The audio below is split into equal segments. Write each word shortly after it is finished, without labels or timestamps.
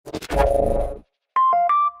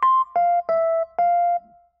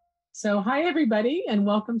Hi everybody, and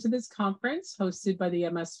welcome to this conference hosted by the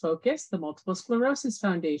MS Focus, the Multiple Sclerosis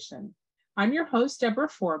Foundation. I'm your host, Deborah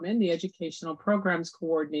Foreman, the Educational Programs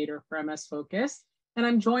Coordinator for MS Focus, and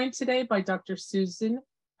I'm joined today by Dr. Susan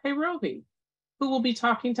Payrovi, who will be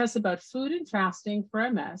talking to us about food and fasting for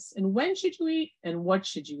MS, and when should you eat and what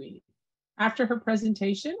should you eat. After her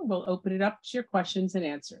presentation, we'll open it up to your questions and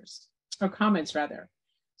answers, or comments rather.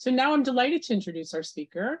 So now I'm delighted to introduce our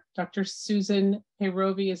speaker. Dr. Susan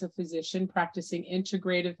Payrovi is a physician practicing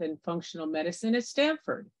integrative and functional medicine at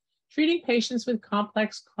Stanford, treating patients with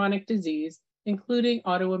complex chronic disease, including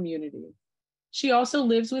autoimmunity. She also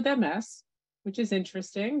lives with MS, which is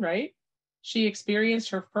interesting, right? She experienced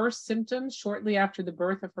her first symptoms shortly after the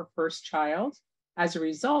birth of her first child. As a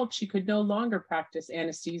result, she could no longer practice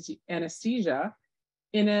anesthesia.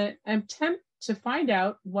 In an attempt to find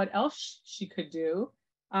out what else she could do,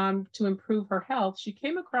 to improve her health, she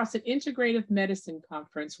came across an integrative medicine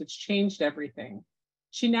conference, which changed everything.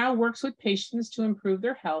 She now works with patients to improve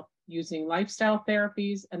their health using lifestyle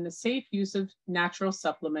therapies and the safe use of natural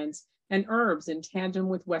supplements and herbs in tandem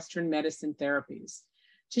with Western medicine therapies.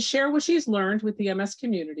 To share what she's learned with the MS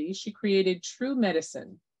community, she created True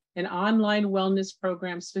Medicine, an online wellness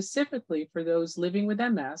program specifically for those living with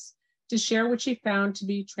MS, to share what she found to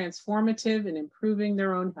be transformative in improving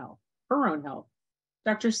her own health.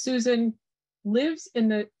 Dr. Susan lives in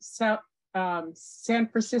the San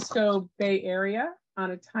Francisco Bay Area on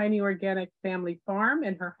a tiny organic family farm,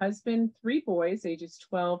 and her husband, 3 boys, ages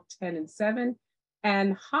 12, 10, and 7,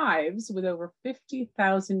 and hives with over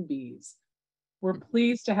 50,000 bees. We're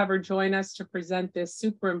pleased to have her join us to present this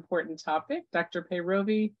super important topic. Dr.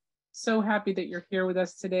 Payrovi, so happy that you're here with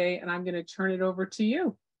us today, and I'm going to turn it over to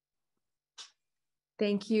you.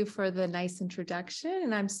 Thank you for the nice introduction.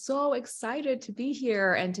 And I'm so excited to be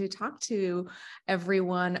here and to talk to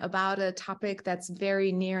everyone about a topic that's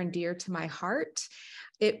very near and dear to my heart.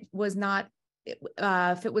 If it was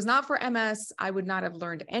not for MS, I would not have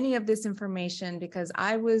learned any of this information because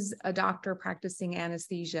I was a doctor practicing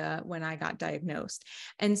anesthesia when I got diagnosed.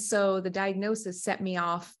 And so the diagnosis set me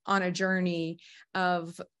off on a journey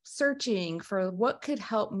of searching for what could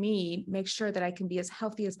help me make sure that I can be as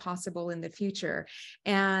healthy as possible in the future.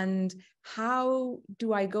 And how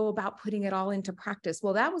do I go about putting it all into practice?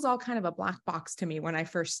 Well, that was all kind of a black box to me when I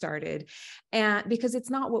first started, and because it's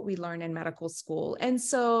not what we learn in medical school. And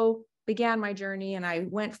so began my journey, and I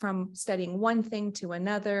went from studying one thing to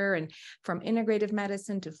another, and from integrative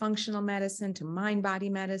medicine to functional medicine to mind-body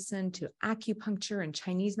medicine to acupuncture and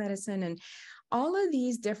Chinese medicine. And all of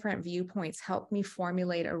these different viewpoints helped me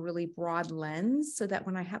formulate a really broad lens so that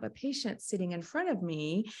when I have a patient sitting in front of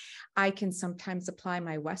me, I can sometimes apply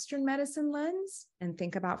my Western medicine lens and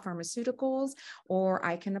think about pharmaceuticals, or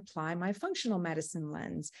I can apply my functional medicine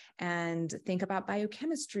lens and think about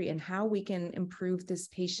biochemistry and how we can improve this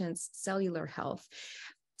patient's cellular health.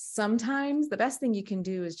 Sometimes the best thing you can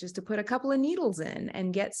do is just to put a couple of needles in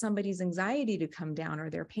and get somebody's anxiety to come down or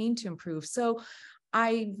their pain to improve. So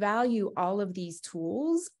I value all of these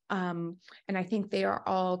tools, and I think they are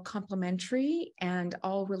all complementary and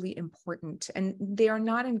all really important, and they are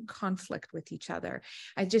not in conflict with each other.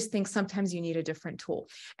 I just think sometimes you need a different tool.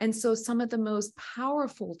 And so some of the most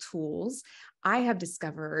powerful tools I have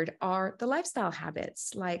discovered are the lifestyle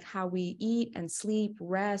habits, like how we eat and sleep,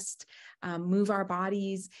 rest, move our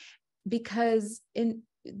bodies, because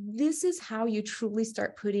this is how you truly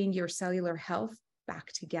start putting your cellular health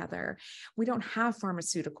back together. We don't have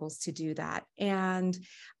pharmaceuticals to do that. And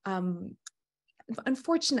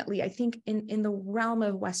unfortunately, I think in the realm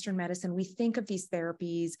of Western medicine, we think of these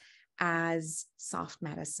therapies as soft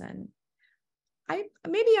medicine.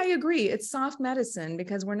 Maybe I agree, it's soft medicine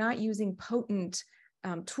because we're not using potent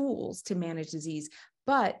tools to manage disease,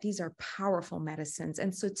 but these are powerful medicines.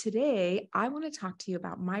 And so today I want to talk to you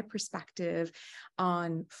about my perspective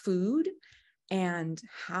on food and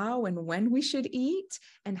how and when we should eat,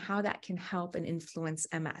 and how that can help and influence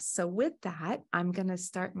MS. So with that, I'm going to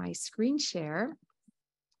start my screen share.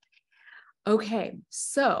 Okay,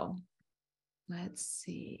 so let's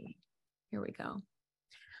see. Here we go.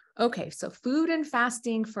 Okay, so food and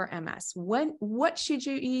fasting for MS. What should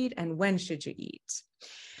you eat and when should you eat?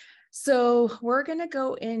 So we're going to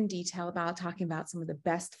go in detail about talking about some of the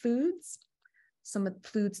best foods, some of the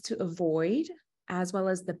foods to avoid, as well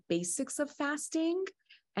as the basics of fasting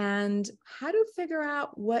and how to figure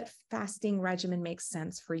out what fasting regimen makes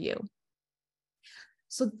sense for you.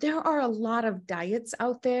 So there are a lot of diets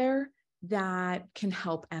out there, that can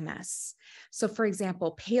help MS. So for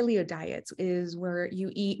example, paleo diets is where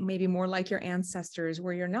you eat maybe more like your ancestors,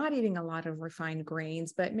 where you're not eating a lot of refined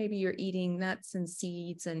grains, but maybe you're eating nuts and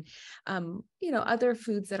seeds and, other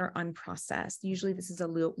foods that are unprocessed. Usually this is a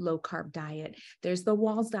low carb diet. There's the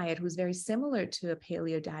Walls diet, who's very similar to a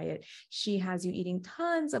paleo diet. She has you eating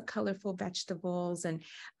tons of colorful vegetables and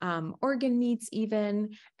organ meats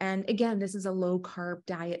even. And again, this is a low carb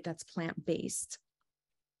diet that's plant-based.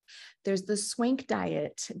 There's the Swank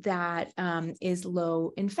diet that is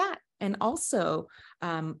low in fat and also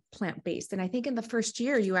plant-based. And I think in the first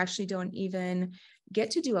year, you actually don't even get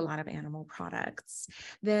to do a lot of animal products.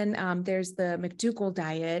 Then there's the McDougall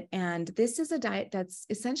diet, and this is a diet that's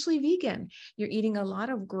essentially vegan. You're eating a lot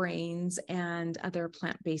of grains and other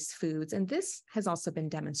plant-based foods, and this has also been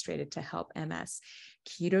demonstrated to help MS.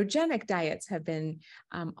 Ketogenic diets have been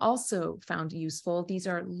also found useful. These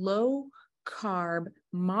are low carb,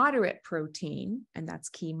 moderate protein, and that's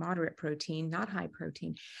key, moderate protein, not high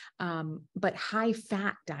protein, but high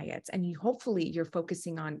fat diets. And hopefully you're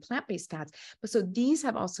focusing on plant-based fats. But so these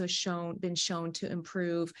have also been shown to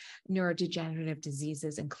improve neurodegenerative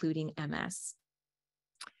diseases, including MS.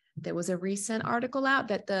 There was a recent article out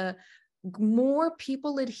that the more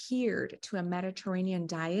people adhered to a Mediterranean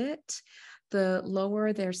diet, the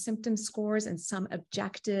lower their symptom scores and some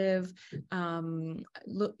objective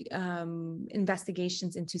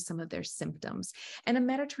investigations into some of their symptoms. And a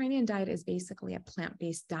Mediterranean diet is basically a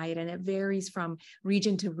plant-based diet, and it varies from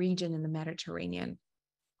region to region in the Mediterranean.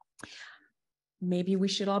 Maybe we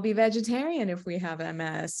should all be vegetarian if we have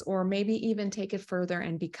MS, or maybe even take it further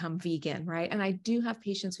and become vegan, right? And I do have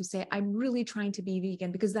patients who say, I'm really trying to be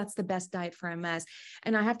vegan because that's the best diet for MS.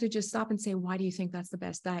 And I have to just stop and say, why do you think that's the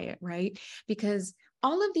best diet, right? Because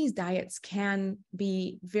all of these diets can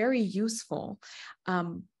be very useful,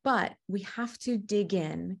 but we have to dig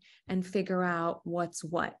in and figure out what's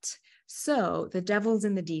what. So the devil's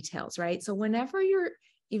in the details, right? So whenever you're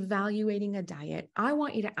evaluating a diet, I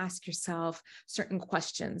want you to ask yourself certain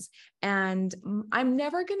questions. And I'm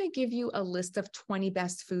never going to give you a list of 20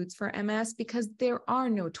 best foods for MS, because there are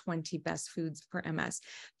no 20 best foods for MS.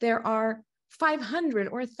 There are 500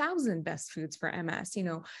 or 1,000 best foods for MS,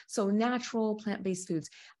 so natural plant-based foods.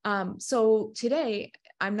 So today,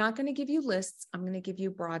 I'm not going to give you lists. I'm going to give you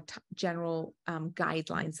broad general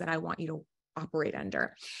guidelines that I want you to operate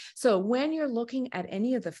under. So when you're looking at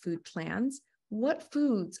any of the food plans, what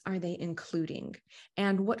foods are they including?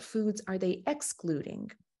 And what foods are they excluding?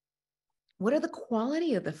 What are the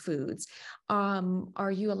quality of the foods?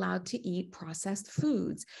 Are you allowed to eat processed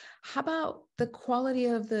foods? How about the quality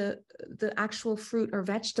of the actual fruit or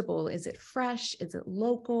vegetable? Is it fresh? Is it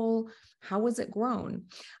local? How was it grown?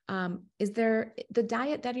 Is there the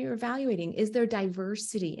diet that you're evaluating? Is there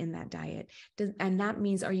diversity in that diet? And that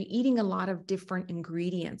means, are you eating a lot of different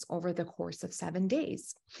ingredients over the course of 7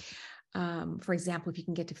 days? For example, if you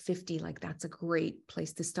can get to 50, that's a great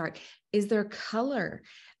place to start. Is there color?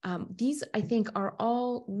 These, I think, are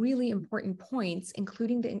all really important points,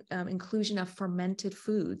 including the inclusion of fermented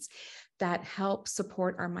foods that help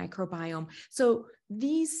support our microbiome. So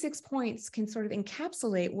these 6 points can sort of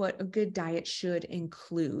encapsulate what a good diet should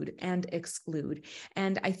include and exclude.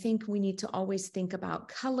 And I think we need to always think about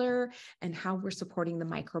color and how we're supporting the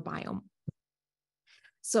microbiome.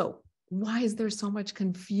 So why is there so much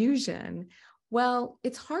confusion? Well,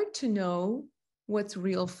 it's hard to know what's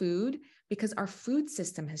real food because our food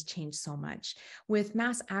system has changed so much. With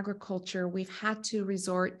mass agriculture, we've had to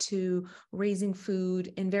resort to raising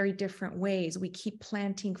food in very different ways. We keep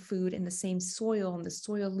planting food in the same soil, and the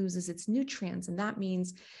soil loses its nutrients. And that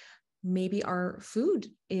means maybe our food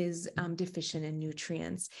is deficient in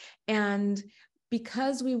nutrients. And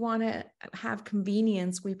because we want to have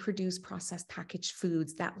convenience, we produce processed packaged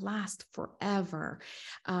foods that last forever.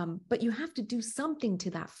 But you have to do something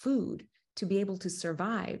to that food to be able to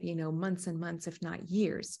survive, months and months, if not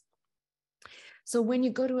years. So when you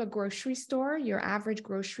go to a grocery store, your average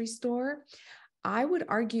grocery store, I would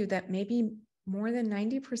argue that maybe more than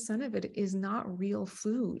 90% of it is not real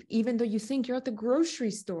food, even though you think you're at the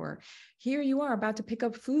grocery store. Here you are about to pick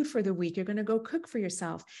up food for the week. You're going to go cook for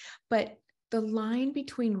yourself. But the line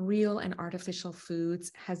between real and artificial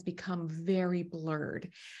foods has become very blurred.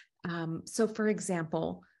 So for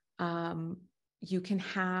example, you can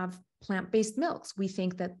have plant-based milks. We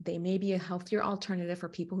think that they may be a healthier alternative for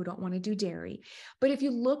people who don't want to do dairy. But if you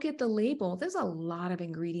look at the label, there's a lot of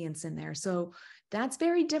ingredients in there. So that's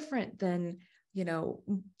very different than,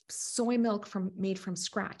 soy milk made from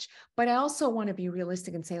scratch. But I also want to be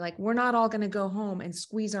realistic and say, like, we're not all going to go home and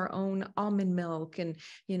squeeze our own almond milk and,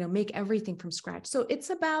 make everything from scratch. So it's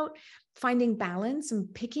about finding balance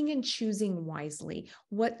and picking and choosing wisely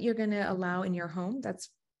what you're going to allow in your home that's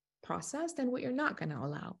processed and what you're not going to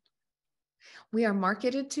allow. We are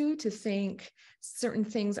marketed to think certain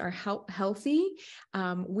things are healthy.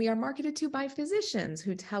 We are marketed to by physicians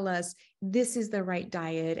who tell us this is the right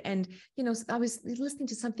diet. And, I was listening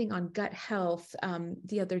to something on gut health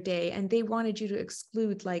the other day, and they wanted you to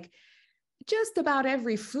exclude like just about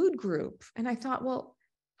every food group. And I thought, well,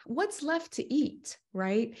 what's left to eat,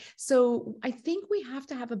 right? So I think we have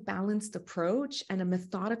to have a balanced approach and a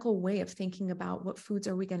methodical way of thinking about what foods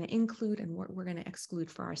are we going to include and what we're going to exclude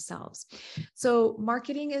for ourselves. So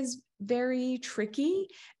marketing is very tricky,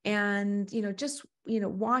 and, just,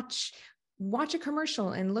 watch a commercial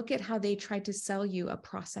and look at how they try to sell you a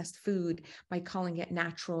processed food by calling it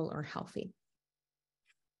natural or healthy.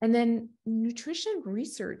 And then nutrition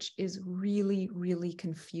research is really, really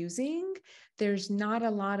confusing. There's not a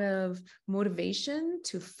lot of motivation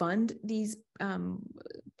to fund these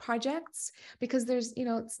projects because there's,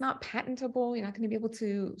 it's not patentable. You're not going to be able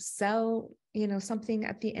to sell, something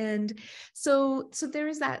at the end. So there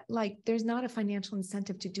is that, like, there's not a financial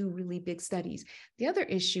incentive to do really big studies. The other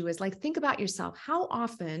issue is, like, think about yourself. How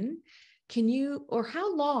often can you, or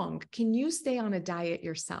how long can you stay on a diet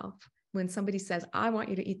yourself? When somebody says, I want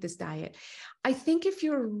you to eat this diet, I think if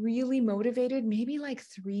you're really motivated, maybe like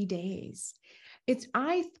 3 days.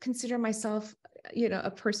 I consider myself,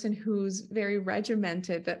 a person who's very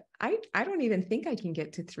regimented, but I don't even think I can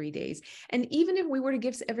get to 3 days. And even if we were to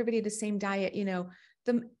give everybody the same diet,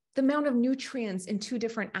 the amount of nutrients in 2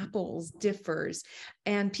 different apples differs,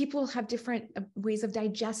 and people have different ways of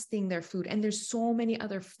digesting their food. And there's so many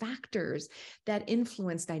other factors that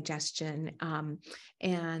influence digestion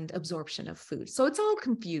and absorption of food. So it's all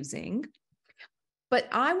confusing. But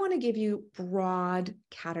I want to give you broad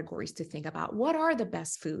categories to think about. What are the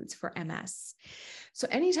best foods for MS? So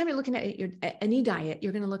anytime you're looking at any diet,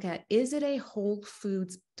 you're going to look at, is it a whole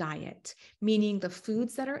foods diet? Meaning the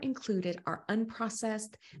foods that are included are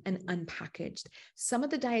unprocessed and unpackaged. Some of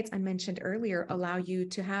the diets I mentioned earlier allow you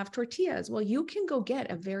to have tortillas. Well, you can go get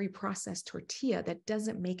a very processed tortilla that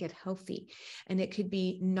doesn't make it healthy. And it could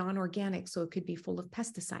be non-organic, so it could be full of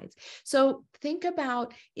pesticides. So think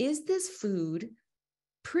about, is this food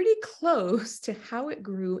pretty close to how it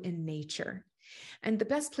grew in nature? And the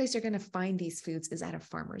best place you're going to find these foods is at a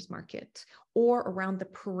farmer's market or around the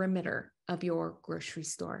perimeter of your grocery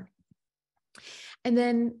store. And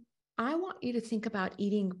then I want you to think about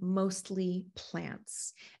eating mostly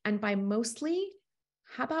plants. And by mostly,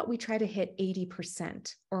 how about we try to hit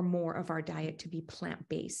 80% or more of our diet to be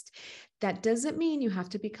plant-based? That doesn't mean you have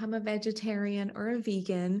to become a vegetarian or a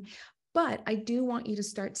vegan, but I do want you to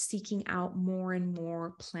start seeking out more and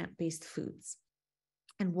more plant-based foods.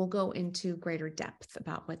 And we'll go into greater depth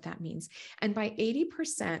about what that means. And by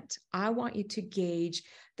 80%, I want you to gauge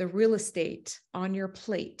the real estate on your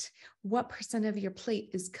plate. What percent of your plate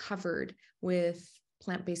is covered with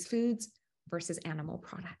plant-based foods versus animal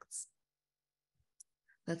products?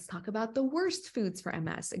 Let's talk about the worst foods for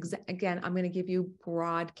MS. Again, I'm going to give you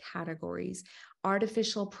broad categories.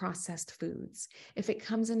 Artificial processed foods. If it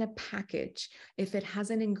comes in a package, if it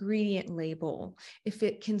has an ingredient label, if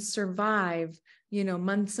it can survive,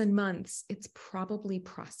 months and months, it's probably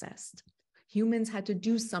processed. Humans had to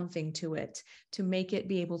do something to it to make it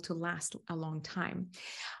be able to last a long time.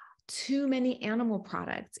 Too many animal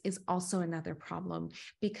products is also another problem,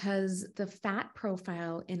 because the fat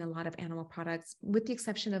profile in a lot of animal products, with the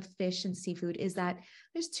exception of fish and seafood, is that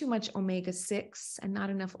there's too much omega-6 and not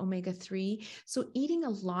enough omega-3. So eating a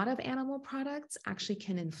lot of animal products actually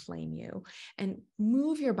can inflame you and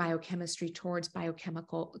move your biochemistry towards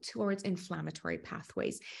inflammatory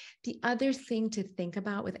pathways. The other thing to think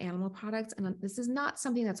about with animal products, and this is not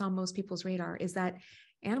something that's on most people's radar, is that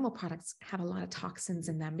animal products have a lot of toxins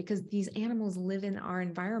in them because these animals live in our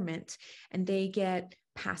environment and they get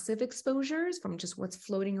passive exposures from just what's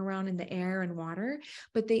floating around in the air and water,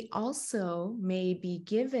 but they also may be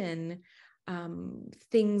given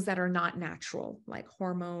things that are not natural, like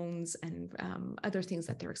hormones and other things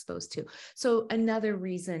that they're exposed to. So another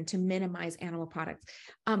reason to minimize animal products.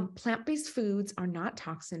 Plant-based foods are not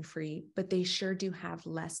toxin-free, but they sure do have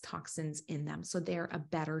less toxins in them. So they're a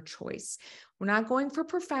better choice. We're not going for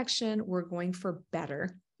perfection. We're going for better.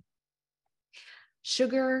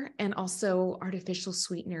 Sugar and also artificial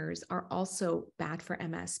sweeteners are also bad for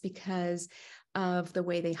MS because of the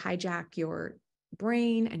way they hijack your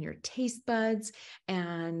brain and your taste buds,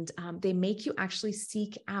 and they make you actually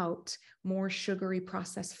seek out more sugary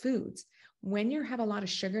processed foods. When you have a lot of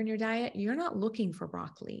sugar in your diet, you're not looking for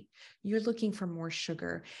broccoli. You're looking for more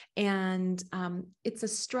sugar. And it's a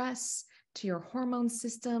stress to your hormone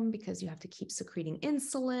system because you have to keep secreting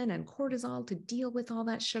insulin and cortisol to deal with all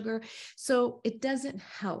that sugar. So it doesn't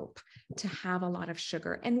help to have a lot of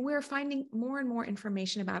sugar. And we're finding more and more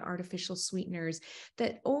information about artificial sweeteners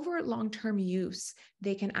that over long-term use,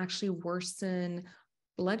 they can actually worsen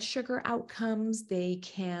blood sugar outcomes. They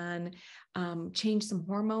can change some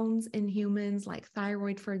hormones in humans, like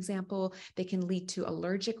thyroid, for example. They can lead to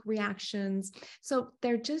allergic reactions. So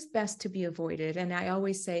they're just best to be avoided. And I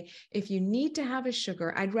always say, if you need to have a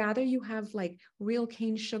sugar, I'd rather you have like real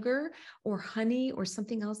cane sugar or honey or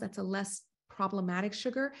something else that's a less problematic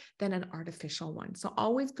sugar than an artificial one. So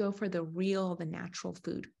always go for the real, the natural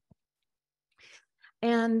food.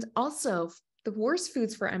 And also, the worst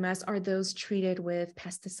foods for MS are those treated with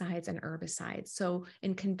pesticides and herbicides. So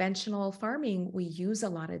in conventional farming, we use a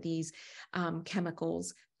lot of these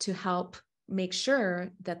chemicals to help make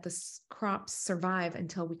sure that the crops survive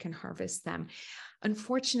until we can harvest them.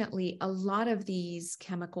 Unfortunately, a lot of these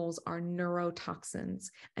chemicals are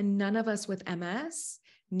neurotoxins, and none of us with MS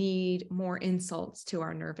need more insults to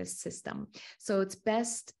our nervous system. So it's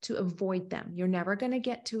best to avoid them. You're never going to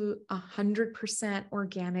get to 100%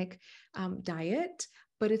 organic diet,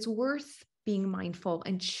 but it's worth being mindful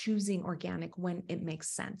and choosing organic when it makes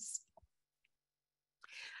sense.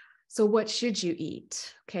 So what should you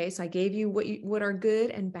eat? Okay, so I gave you what are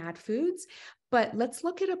good and bad foods, but let's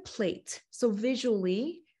look at a plate. So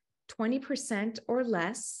visually, 20% or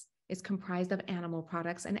less is comprised of animal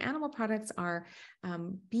products, and animal products are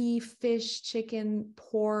beef, fish, chicken,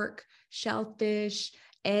 pork, shellfish,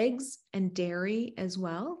 eggs, and dairy as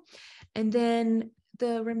well. And then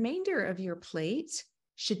the remainder of your plate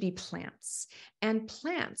should be plants. And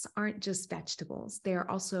plants aren't just vegetables. They are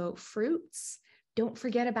also fruits. Don't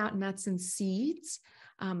forget about nuts and seeds,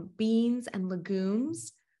 beans and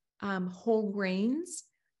legumes, whole grains,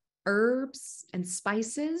 herbs and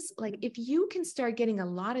spices. Like if you can start getting a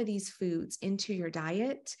lot of these foods into your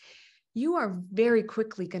diet, you are very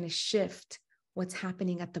quickly going to shift what's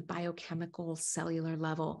happening at the biochemical cellular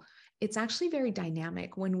level. It's actually very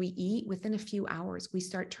dynamic. When we eat, within a few hours, we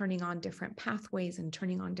start turning on different pathways and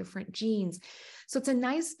turning on different genes. So it's a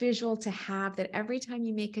nice visual to have that every time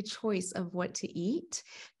you make a choice of what to eat,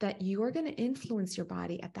 that you are going to influence your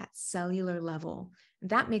body at that cellular level.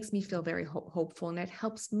 That makes me feel very hopeful, and it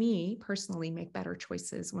helps me personally make better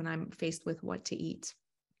choices when I'm faced with what to eat.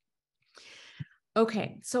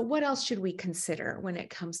 Okay, so what else should we consider when it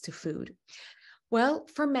comes to food? Well,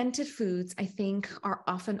 fermented foods, I think, are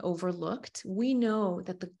often overlooked. We know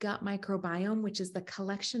that the gut microbiome, which is the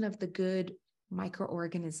collection of the good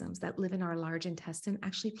microorganisms that live in our large intestine,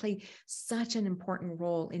 actually play such an important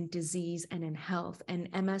role in disease and in health, and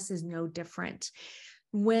MS is no different.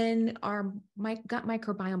 When our gut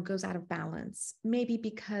microbiome goes out of balance, maybe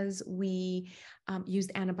because we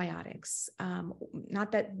used antibiotics.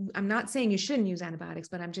 Not that I'm not saying you shouldn't use antibiotics,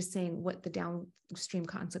 but I'm just saying what the downstream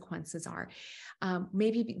consequences are.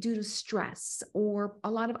 Maybe due to stress or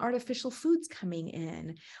a lot of artificial foods coming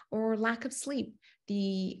in or lack of sleep.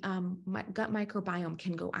 The gut microbiome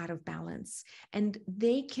can go out of balance, and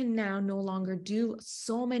they can now no longer do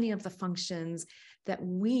so many of the functions that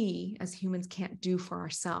we as humans can't do for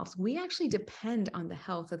ourselves. We actually depend on the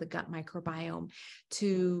health of the gut microbiome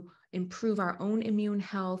to improve our own immune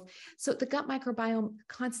health. So the gut microbiome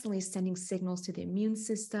constantly is sending signals to the immune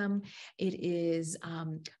system. It is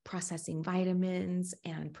processing vitamins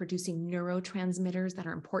and producing neurotransmitters that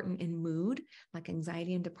are important in mood, like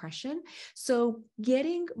anxiety and depression. So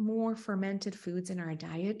getting more fermented foods in our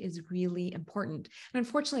diet is really important. And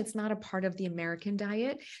unfortunately, it's not a part of the American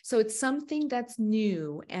diet. So it's something that's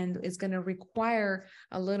new and is going to require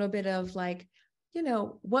a little bit of like,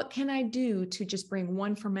 what can I do to just bring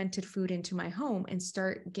one fermented food into my home and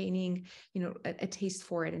start gaining, a taste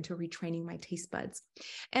for it and to retraining my taste buds.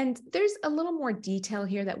 And there's a little more detail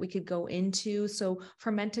here that we could go into. So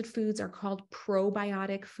fermented foods are called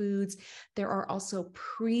probiotic foods. There are also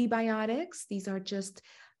prebiotics. These are just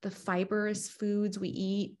the fibrous foods we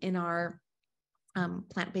eat in our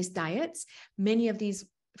plant-based diets. Many of these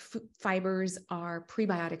fibers are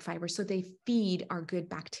prebiotic fibers, so they feed our good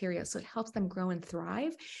bacteria, so it helps them grow and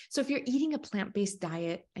thrive. So if you're eating a plant-based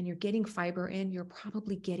diet and you're getting fiber in, you're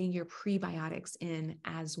probably getting your prebiotics in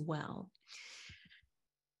as well.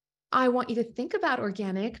 I want you to think about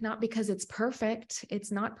organic, not because it's perfect. It's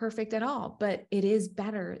not perfect at all, but it is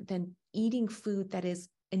better than eating food that is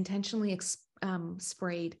intentionally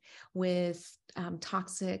sprayed with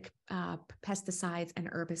toxic pesticides and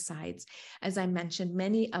herbicides. As I mentioned,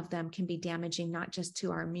 many of them can be damaging not just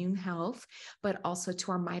to our immune health, but also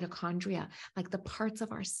to our mitochondria, like the parts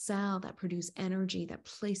of our cell that produce energy that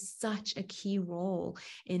play such a key role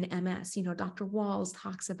in MS. You know, Dr. Walls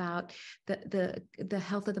talks about the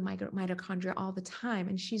health of the mitochondria all the time,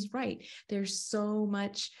 and she's right. There's so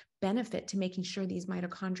much benefit to making sure these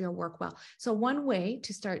mitochondria work well. So one way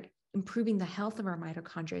to start improving the health of our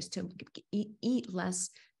mitochondria is to eat less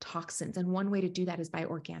toxins. And one way to do that is by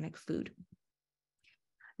organic food.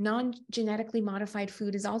 Non-genetically modified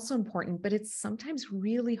food is also important, but it's sometimes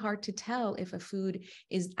really hard to tell if a food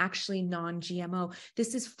is actually non-GMO.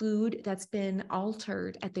 This is food that's been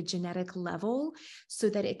altered at the genetic level so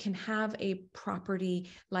that it can have a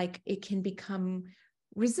property, like it can become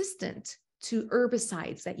resistant to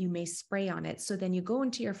herbicides that you may spray on it. So then you go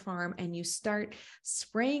into your farm and you start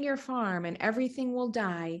spraying your farm and everything will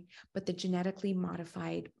die, but the genetically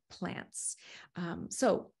modified plants.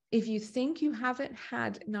 So if you think you haven't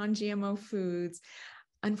had non-GMO foods,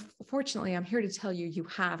 unfortunately, I'm here to tell you you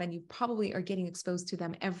have, and you probably are getting exposed to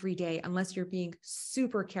them every day unless you're being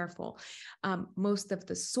super careful. Most of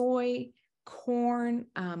the soy, corn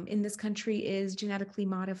in this country is genetically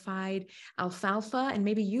modified. Alfalfa, and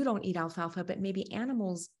maybe you don't eat alfalfa, but maybe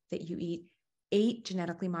animals that you eat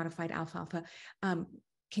genetically modified alfalfa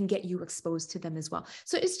can get you exposed to them as well.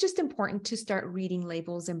 So it's just important to start reading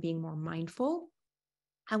labels and being more mindful.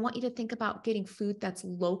 I want you to think about getting food that's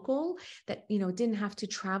local, that, you know, didn't have to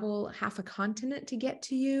travel half a continent to get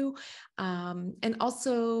to you. And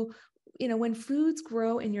also, you know, when foods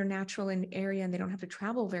grow in your natural area and they don't have to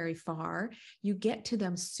travel very far, you get to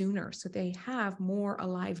them sooner. So they have more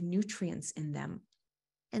alive nutrients in them.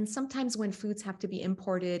 And sometimes when foods have to be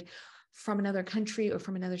imported from another country or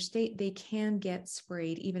from another state, they can get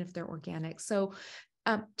sprayed, even if they're organic. So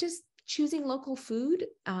just choosing local food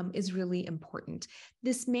is really important.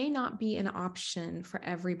 This may not be an option for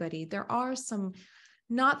everybody. There are some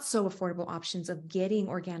not so affordable options of getting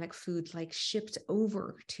organic food like shipped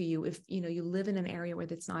over to you if you live in an area where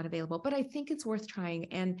that's not available, but I think it's worth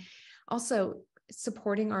trying. And also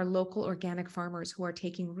supporting our local organic farmers who are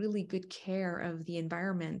taking really good care of the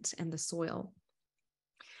environment and the soil.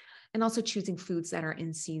 And also choosing foods that are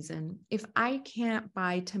in season. If I can't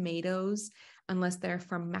buy tomatoes unless they're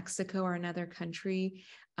from Mexico or another country,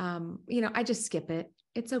 I just skip it.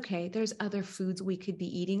 It's okay. There's other foods we could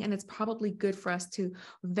be eating, and it's probably good for us to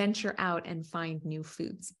venture out and find new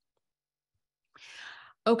foods.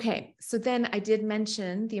 Okay, so then I did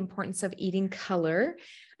mention the importance of eating color,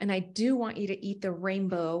 and I do want you to eat the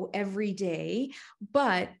rainbow every day,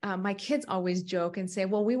 but my kids always joke and say,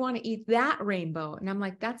 well, we want to eat that rainbow. And I'm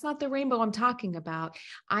like, that's not the rainbow I'm talking about.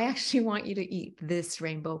 I actually want you to eat this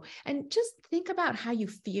rainbow. And just think about how you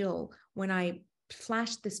feel when I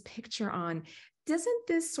flash this picture on. Doesn't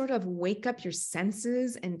this sort of wake up your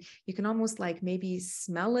senses, and you can almost like maybe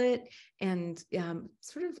smell it and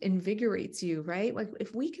sort of invigorates you, right? Like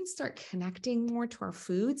if we can start connecting more to our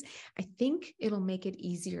foods, I think it'll make it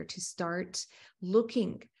easier to start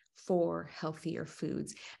looking for healthier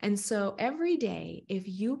foods. And so every day, if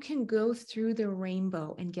you can go through the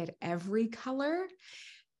rainbow and get every color,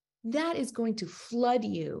 that is going to flood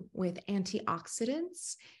you with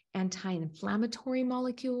antioxidants, anti-inflammatory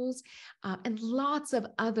molecules, and lots of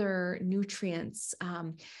other nutrients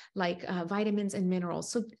like vitamins and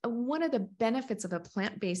minerals. So one of the benefits of a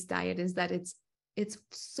plant-based diet is that it's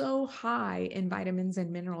so high in vitamins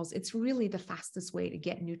and minerals. It's really the fastest way to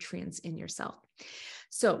get nutrients in yourself.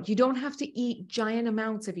 So you don't have to eat giant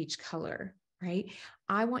amounts of each color, right?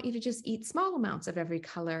 I want you to just eat small amounts of every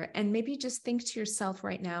color, and maybe just think to yourself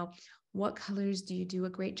right now, what colors do you do a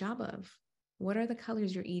great job of? What are the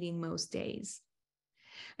colors you're eating most days?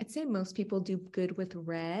 I'd say most people do good with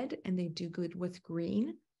red and they do good with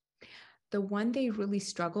green. The one they really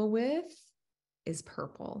struggle with is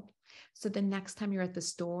purple. So the next time you're at the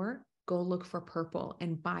store, go look for purple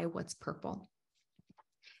and buy what's purple.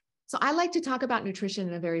 So I like to talk about nutrition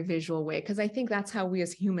in a very visual way because I think that's how we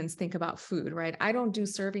as humans think about food, right? I don't do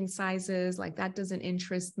serving sizes, like that doesn't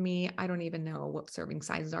interest me. I don't even know what serving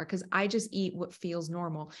sizes are because I just eat what feels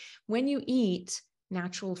normal. When you eat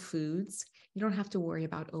natural foods, you don't have to worry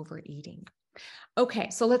about overeating. Okay,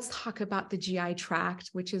 so let's talk about the GI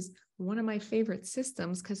tract, which is one of my favorite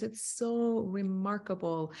systems because it's so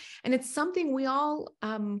remarkable. And it's something we all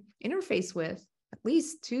interface with at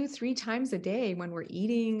least 2-3 times a day when we're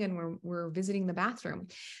eating and we're visiting the bathroom.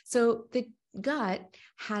 So the gut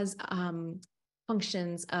has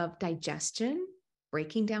functions of digestion,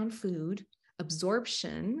 breaking down food,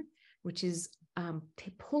 absorption, which is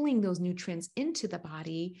pulling those nutrients into the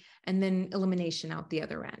body, and then elimination out the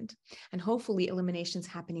other end. And hopefully elimination is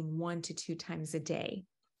happening 1 to 2 times a day.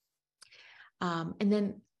 And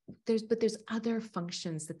then there's other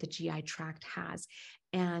functions that the GI tract has.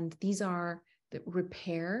 And these are the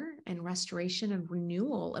repair and restoration and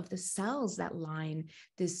renewal of the cells that line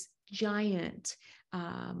this giant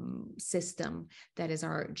system that is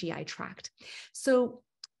our GI tract. So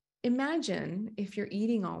imagine if you're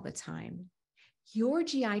eating all the time, your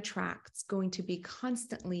GI tract's going to be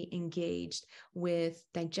constantly engaged with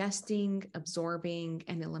digesting, absorbing,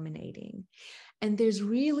 and eliminating. And there's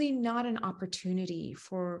really not an opportunity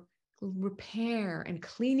for repair and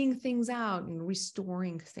cleaning things out and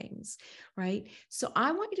restoring things, right? So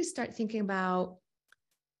I want you to start thinking about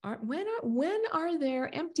when are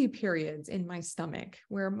there empty periods in my stomach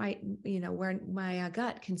where my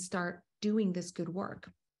gut can start doing this good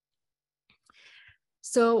work.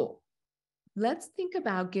 So let's think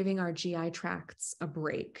about giving our GI tracts a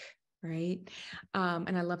break, right?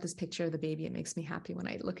 And I love this picture of the baby. It makes me happy when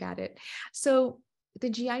I look at it. So the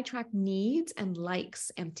GI tract needs and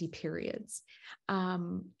likes empty periods.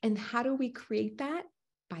 And how do we create that?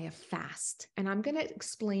 By a fast. And I'm going to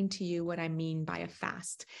explain to you what I mean by a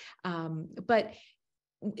fast. But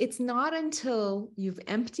it's not until you've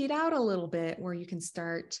emptied out a little bit where you can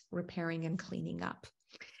start repairing and cleaning up.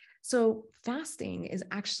 So fasting is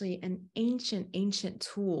actually an ancient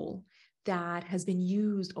tool that has been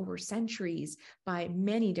used over centuries by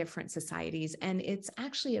many different societies. And it's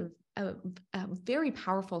actually a very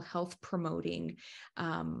powerful health promoting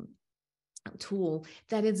tool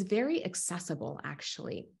that is very accessible,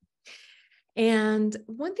 actually. And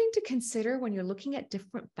one thing to consider when you're looking at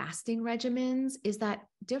different fasting regimens is that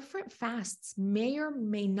different fasts may or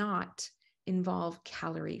may not involve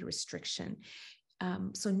calorie restriction.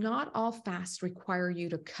 So not all fasts require you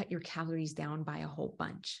to cut your calories down by a whole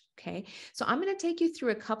bunch, okay? So I'm going to take you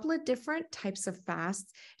through a couple of different types of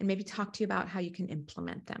fasts and maybe talk to you about how you can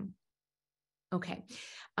implement them. Okay,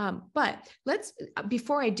 but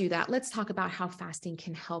before I do that, let's talk about how fasting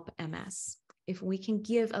can help MS. If we can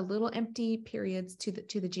give a little empty periods to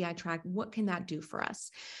the GI tract, what can that do for us?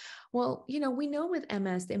 Well, we know with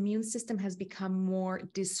MS, the immune system has become more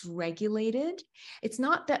dysregulated. It's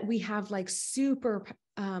not that we have like super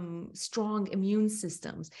strong immune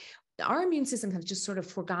systems. Our immune system has just sort of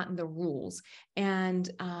forgotten the rules. And,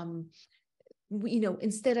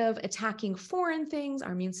 instead of attacking foreign things,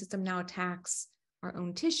 our immune system now attacks our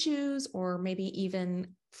own tissues or maybe even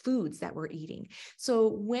foods that we're eating. So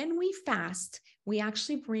when we fast, we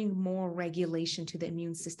actually bring more regulation to the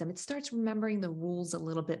immune system. It starts remembering the rules a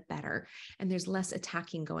little bit better, and there's less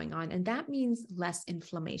attacking going on. And that means less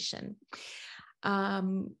inflammation.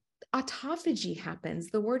 Autophagy happens.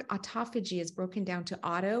 The word autophagy is broken down to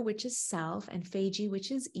auto, which is self, and phagy,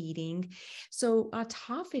 which is eating. So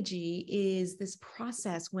autophagy is this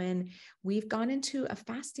process when we've gone into a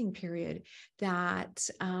fasting period that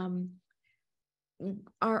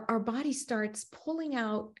our body starts pulling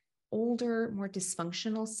out older, more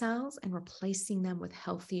dysfunctional cells and replacing them with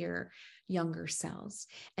healthier, younger cells.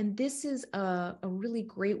 And this is a really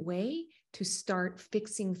great way to start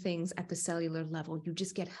fixing things at the cellular level. You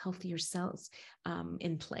just get healthier cells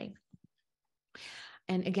in play.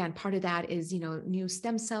 And again, part of that is, new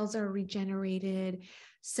stem cells are regenerated,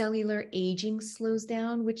 cellular aging slows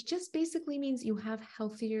down, which just basically means you have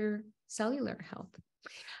healthier cellular health.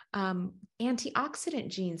 Antioxidant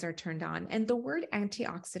genes are turned on. And the word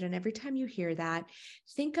antioxidant, every time you hear that,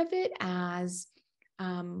 think of it as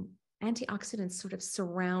antioxidants sort of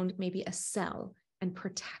surround maybe a cell and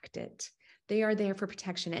protect it. They are there for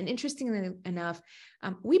protection. And interestingly enough,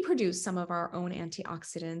 we produce some of our own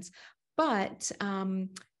antioxidants, but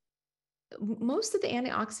most of the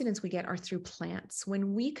antioxidants we get are through plants.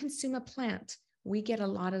 When we consume a plant, we get a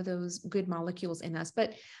lot of those good molecules in us,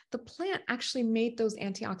 but the plant actually made those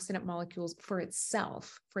antioxidant molecules for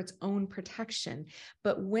itself, for its own protection.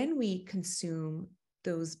 But when we consume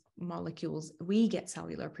those molecules, we get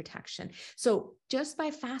cellular protection. So just by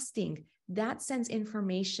fasting, that sends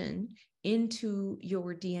information into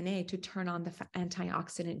your DNA to turn on the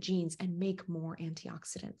antioxidant genes and make more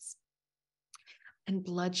antioxidants. And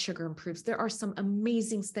blood sugar improves. There are some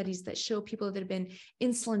amazing studies that show people that have been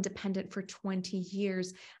insulin dependent for 20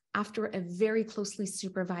 years after a very closely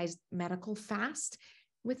supervised medical fast,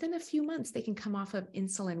 within a few months, they can come off of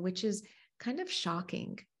insulin, which is kind of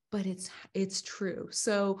shocking, but it's true.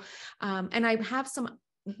 So, and I have some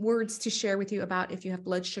words to share with you about if you have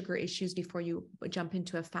blood sugar issues before you jump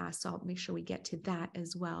into a fast. So I'll make sure we get to that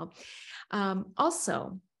as well.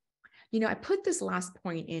 Also, I put this last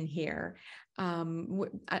point in here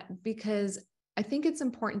because I think it's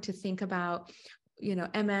important to think about,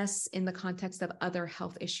 MS in the context of other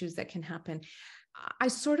health issues that can happen. I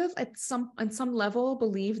sort of on some level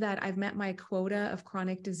believe that I've met my quota of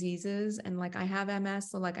chronic diseases and like I have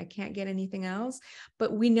MS, so like I can't get anything else,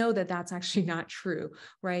 but we know that that's actually not true,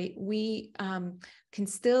 right? We can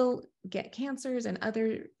still get cancers and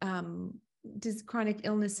other chronic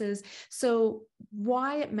illnesses. So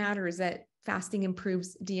why it matters that fasting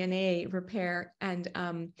improves DNA repair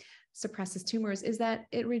and suppresses tumors is that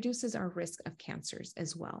it reduces our risk of cancers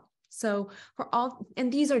as well. So and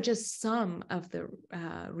these are just some of the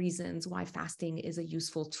reasons why fasting is a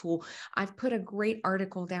useful tool. I've put a great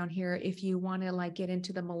article down here if you want to like get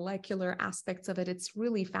into the molecular aspects of it. It's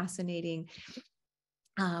really fascinating.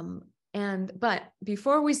 But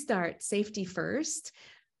before we start, safety first.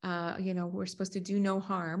 We're supposed to do no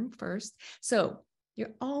harm first. So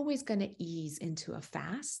you're always going to ease into a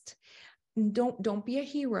fast. Don't be a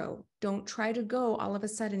hero. Don't try to go all of a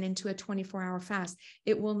sudden into a 24-hour fast.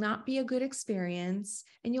 It will not be a good experience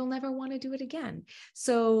and you'll never want to do it again.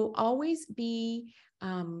 So always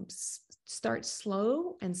start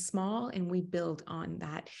slow and small, and we build on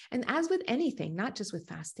that. And as with anything, not just with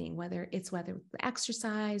fasting, whether it's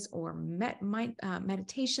exercise or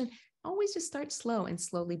meditation, always just start slow and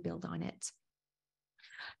slowly build on it.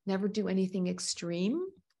 Never do anything extreme.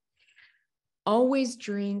 Always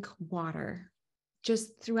drink water.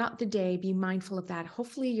 Just throughout the day, be mindful of that.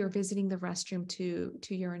 Hopefully you're visiting the restroom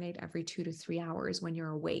to urinate every 2 to 3 hours when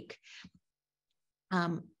you're awake.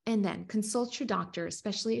 And then consult your doctor,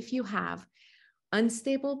 especially if you have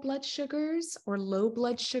unstable blood sugars or low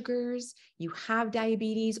blood sugars, you have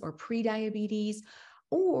diabetes or pre-diabetes,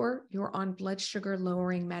 or you're on blood sugar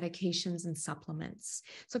lowering medications and supplements.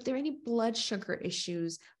 So if there are any blood sugar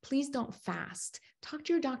issues, please don't fast. Talk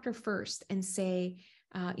to your doctor first and say,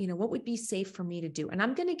 what would be safe for me to do? And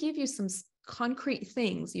I'm going to give you some concrete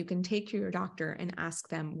things you can take to your doctor and ask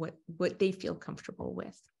them what they feel comfortable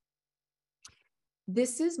with.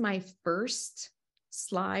 This is my first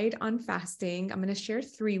slide on fasting. I'm going to share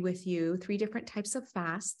 3 with you, 3 different types of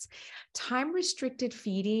fasts. Time-restricted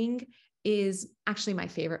feeding is actually my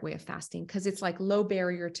favorite way of fasting because it's like low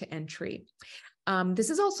barrier to entry.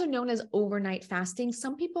 This is also known as overnight fasting.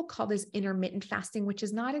 Some people call this intermittent fasting, which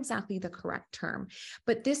is not exactly the correct term,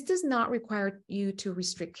 but this does not require you to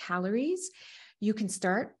restrict calories. You can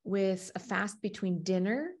start with a fast between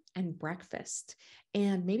dinner and breakfast.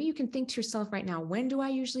 And maybe you can think to yourself right now, when do I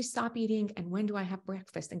usually stop eating and when do I have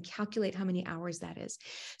breakfast, and calculate how many hours that is.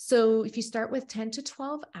 So if you start with 10 to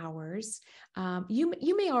 12 hours,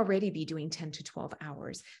 you may already be doing 10 to 12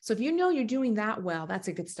 hours. So if you know you're doing that well, that's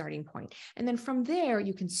a good starting point. And then from there,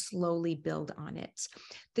 you can slowly build on it.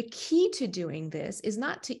 The key to doing this is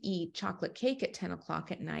not to eat chocolate cake at 10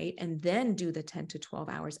 o'clock at night and then do the 10 to 12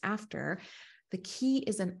 hours after. The key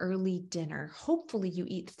is an early dinner. Hopefully you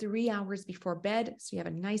eat 3 hours before bed, so you have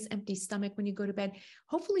a nice empty stomach when you go to bed.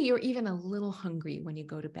 Hopefully you're even a little hungry when you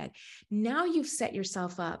go to bed. Now you've set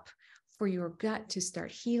yourself up for your gut to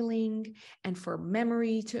start healing and for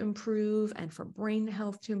memory to improve and for brain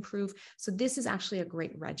health to improve. So this is actually a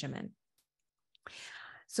great regimen.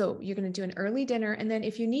 So you're going to do an early dinner, and then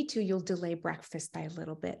if you need to, you'll delay breakfast by a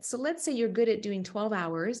little bit. So let's say you're good at doing 12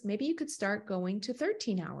 hours. Maybe you could start going to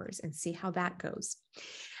 13 hours and see how that goes.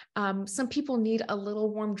 Some people need a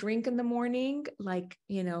little warm drink in the morning, like,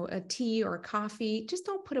 a tea or a coffee. Just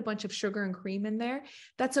don't put a bunch of sugar and cream in there.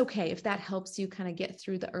 That's okay if that helps you kind of get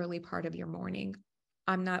through the early part of your morning.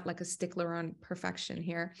 I'm not like a stickler on perfection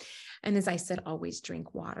here. And as I said, always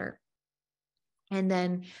drink water. And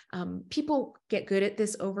then people get good at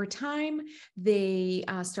this over time. They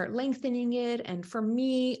start lengthening it. And for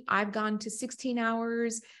me, I've gone to 16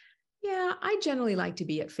 hours. Yeah, I generally like to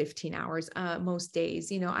be at 15 hours most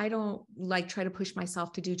days. I don't try to push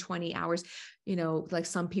myself to do 20 hours, like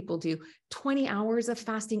some people do. 20 hours of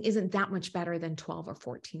fasting isn't that much better than 12 or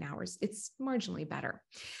 14 hours. It's marginally better.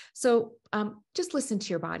 So just listen to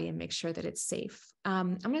your body and make sure that it's safe.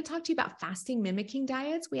 I'm going to talk to you about fasting mimicking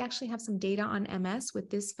diets. We actually have some data on MS with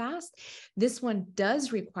this fast. This one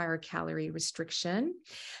does require calorie restriction.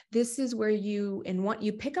 This is where you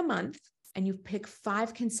pick a month, and you pick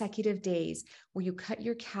 5 consecutive days where you cut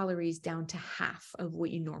your calories down to half of what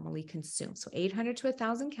you normally consume. So 800 to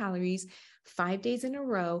 1,000 calories, 5 days in a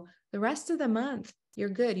row. The rest of the month, you're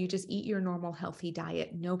good. You just eat your normal healthy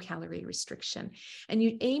diet, no calorie restriction. And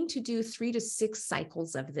you aim to do 3 to 6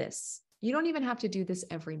 cycles of this. You don't even have to do this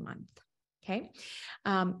every month. Okay.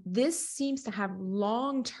 This seems to have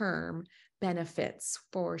long-term benefits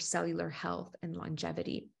for cellular health and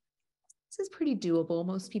longevity. This is pretty doable.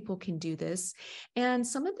 Most people can do this. And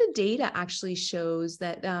some of the data actually shows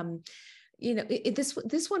that,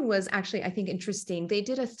 this one was actually, I think, interesting. They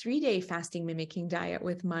did a 3-day fasting mimicking diet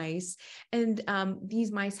with mice, and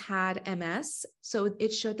these mice had MS. So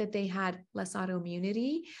it showed that they had less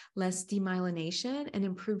autoimmunity, less demyelination, and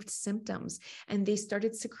improved symptoms. And they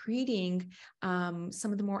started secreting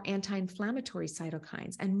some of the more anti-inflammatory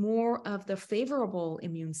cytokines, and more of the favorable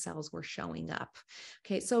immune cells were showing up.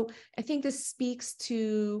 Okay, so I think this speaks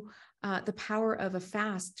to the power of a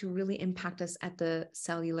fast to really impact us at the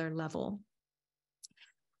cellular level.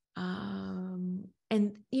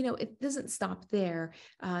 And it doesn't stop there.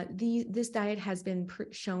 This diet has been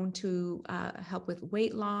shown to help with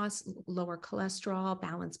weight loss, lower cholesterol,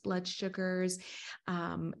 balance blood sugars,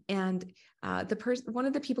 and one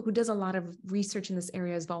of the people who does a lot of research in this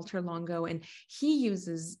area is Walter Longo, and he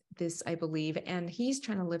uses this, I believe, and he's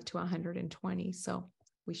trying to live to 120. So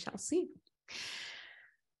we shall see.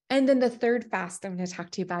 And then the third fast I'm going to talk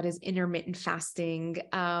to you about is intermittent fasting.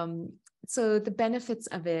 So the benefits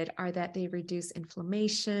of it are that they reduce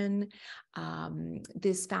inflammation.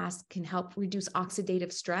 This fast can help reduce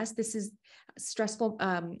oxidative stress. This is stressful,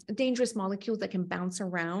 dangerous molecules that can bounce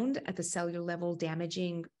around at the cellular level,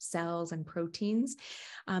 damaging cells and proteins.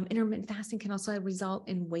 Intermittent fasting can also result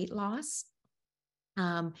in weight loss.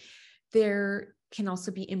 There can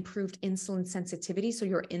also be improved insulin sensitivity. So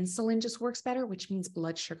your insulin just works better, which means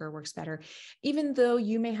blood sugar works better. Even though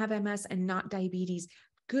you may have MS and not diabetes,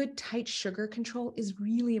 good, tight sugar control is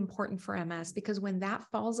really important for MS, because when that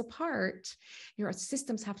falls apart, your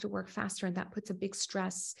systems have to work faster, and that puts a big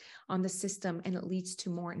stress on the system, and it leads to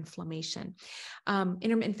more inflammation.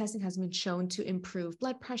 Intermittent fasting has been shown to improve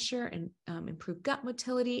blood pressure and improve gut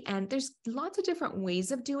motility, and there's lots of different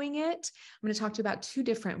ways of doing it. I'm going to talk to you about 2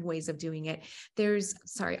 different ways of doing it. There's,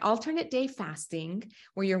 alternate day fasting,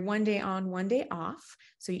 where you're 1 day on, 1 day off.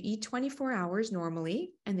 So you eat 24 hours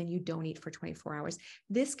normally, and then you don't eat for 24 hours.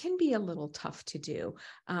 This can be a little tough to do.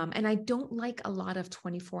 And I don't like a lot of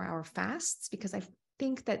 24-hour fasts, because I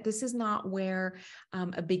think that this is not where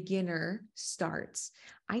a beginner starts.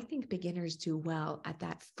 I think beginners do well at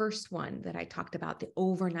that first one that I talked about, the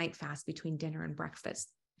overnight fast between dinner and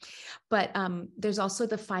breakfast. But there's also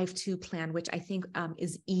the 5-2 plan, which I think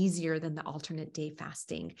is easier than the alternate day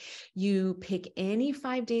fasting. You pick any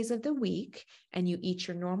 5 days of the week, and you eat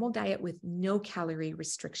your normal diet with no calorie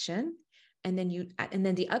restriction. And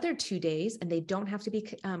then the other 2 days, and they don't have to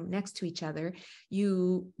be next to each other,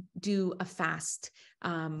 you do a fast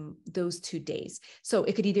those 2 days. So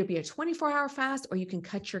it could either be a 24-hour fast, or you can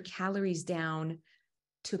cut your calories down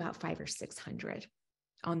to about 500 or 600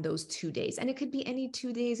 on those 2 days. And it could be any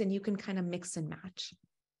 2 days, and you can kind of mix and match.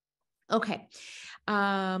 Okay.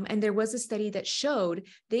 And there was a study that showed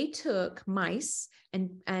they took mice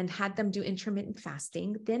and had them do intermittent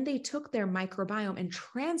fasting. Then they took their microbiome and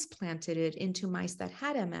transplanted it into mice that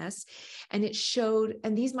had MS. And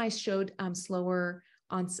these mice showed slower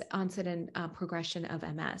onset and progression of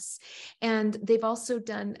MS. And they've also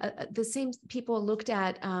done the same. People looked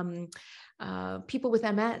at people with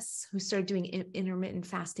MS who started doing intermittent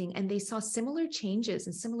fasting, and they saw similar changes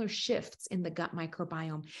and similar shifts in the gut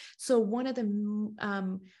microbiome. So one of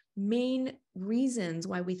the main reasons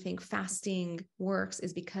why we think fasting works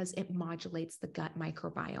is because it modulates the gut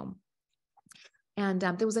microbiome. And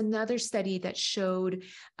there was another study that showed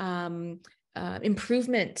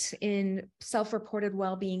improvement in self-reported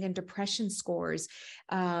well-being and depression scores.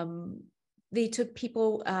 They took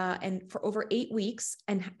people and for over 8 weeks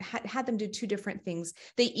and had them do 2 different things.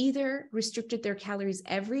 They either restricted their calories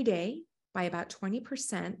every day by about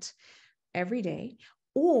 20% every day,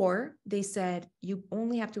 or they said you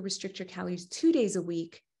only have to restrict your calories 2 days a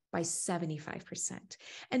week by 75%.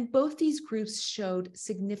 And both these groups showed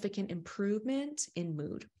significant improvement in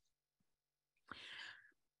mood.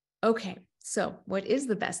 Okay, so what is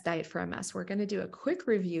the best diet for MS? We're going to do a quick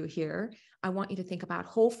review here. I want you to think about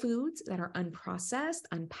whole foods that are unprocessed,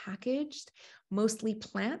 unpackaged, mostly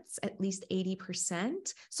plants, at least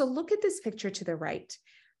 80%. So look at this picture to the right.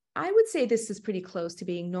 I would say this is pretty close to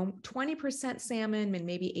being 20% salmon and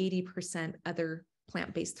maybe 80% other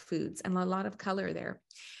plant-based foods, and a lot of color there.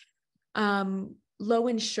 Low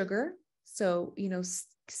in sugar. So,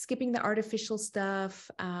 skipping the artificial stuff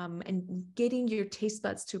and getting your taste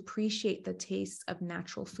buds to appreciate the taste of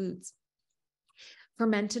natural foods.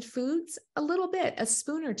 Fermented foods, a little bit, a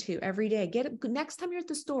spoon or 2 every day. Next time you're at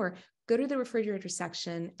the store, go to the refrigerator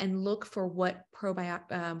section and look for what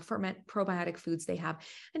probiotic foods they have,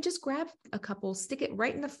 and just grab a couple, stick it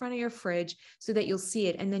right in the front of your fridge so that you'll see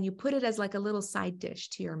it. And then you put it as like a little side dish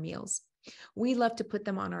to your meals. We love to put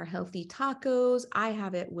them on our healthy tacos. I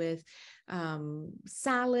have it with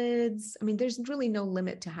salads. I mean, there's really no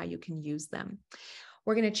limit to how you can use them.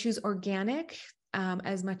 We're going to choose organic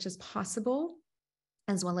as much as possible,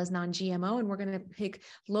 as well as non-GMO. And we're going to pick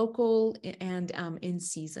local and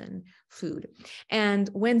in-season food. And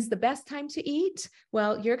when's the best time to eat?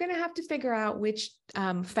 Well, you're going to have to figure out which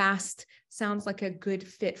fast sounds like a good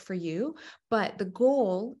fit for you. But the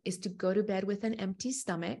goal is to go to bed with an empty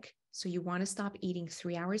stomach. So you want to stop eating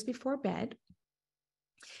 3 hours before bed.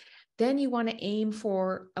 Then you want to aim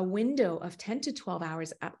for a window of 10 to 12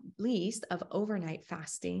 hours at least of overnight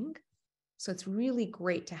fasting. So it's really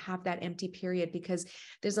great to have that empty period, because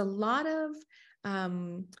there's a lot of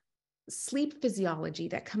sleep physiology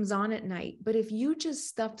that comes on at night. But if you just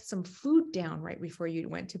stuffed some food down right before you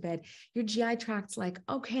went to bed, your GI tract's like,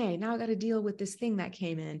 okay, now I got to deal with this thing that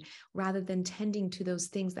came in, rather than tending to those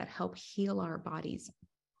things that help heal our bodies.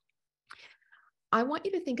 I want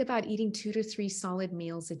you to think about eating 2 to 3 solid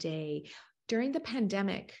meals a day. During the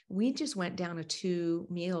pandemic, we just went down to 2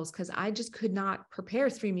 meals because I just could not prepare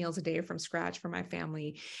 3 meals a day from scratch for my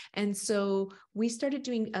family. And so we started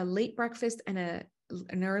doing a late breakfast and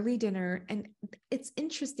an early dinner. And it's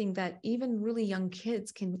interesting that even really young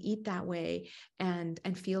kids can eat that way and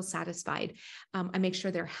feel satisfied. I make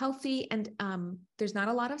sure they're healthy, and there's not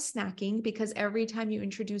a lot of snacking, because every time you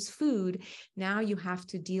introduce food, now you have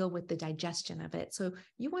to deal with the digestion of it. So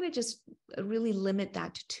you want to just really limit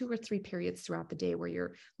that to 2 or 3 periods throughout the day where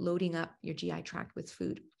you're loading up your GI tract with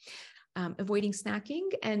food. Avoiding snacking.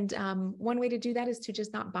 And one way to do that is to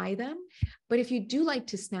just not buy them. But if you do like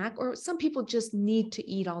to snack, or some people just need to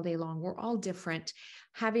eat all day long, we're all different.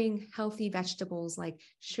 Having healthy vegetables like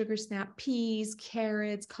sugar snap peas,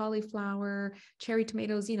 carrots, cauliflower, cherry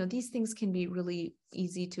tomatoes, these things can be really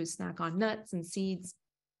easy to snack on, nuts and seeds.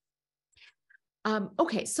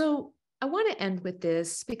 Okay, so I want to end with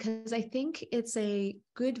this because I think it's a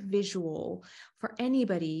good visual for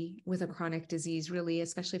anybody with a chronic disease, really,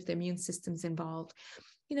 especially if the immune system's involved.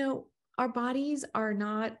 Our bodies are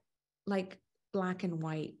not like black and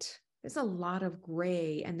white. There's a lot of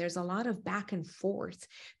gray, and there's a lot of back and forth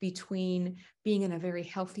between being in a very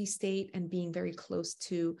healthy state and being very close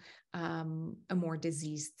to a more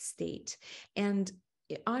diseased state. And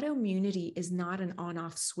autoimmunity is not an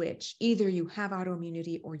on-off switch. Either you have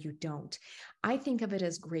autoimmunity or you don't. I think of it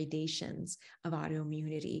as gradations of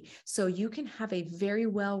autoimmunity. So you can have a very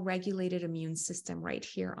well-regulated immune system right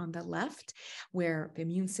here on the left, where the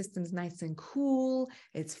immune system's nice and cool,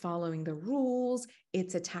 it's following the rules,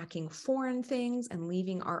 it's attacking foreign things and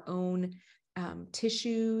leaving our own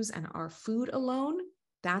tissues and our food alone.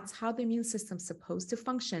 That's how the immune system's supposed to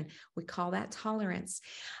function. We call that tolerance.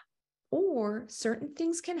 Or certain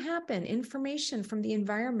things can happen. Information from the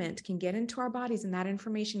environment can get into our bodies, and that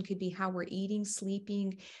information could be how we're eating,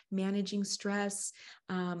 sleeping, managing stress,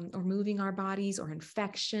 or moving our bodies, or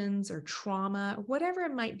infections, or trauma, or whatever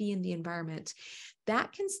it might be in the environment.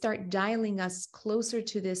 That can start dialing us closer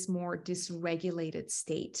to this more dysregulated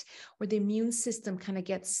state, where the immune system kind of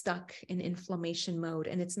gets stuck in inflammation mode,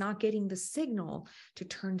 and it's not getting the signal to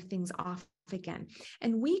turn things off again.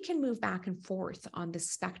 And we can move back and forth on the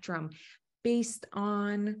spectrum based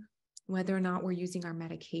on whether or not we're using our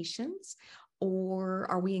medications, or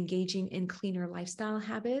are we engaging in cleaner lifestyle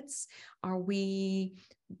habits? Are we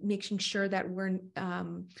making sure that we're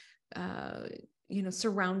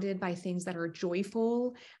surrounded by things that are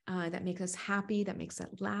joyful, that make us happy, that makes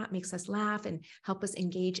us laugh and help us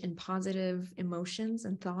engage in positive emotions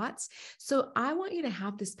and thoughts. So I want you to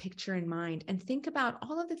have this picture in mind and think about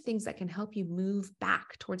all of the things that can help you move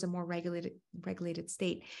back towards a more regulated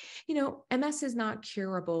state. MS is not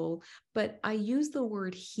curable, but I use the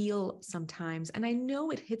word heal sometimes, and I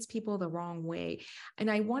know it hits people the wrong way.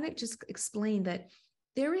 And I want to just explain that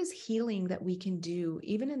there is healing that we can do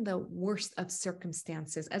even in the worst of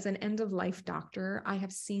circumstances. As an end-of-life doctor, I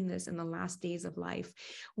have seen this in the last days of life,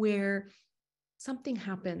 where something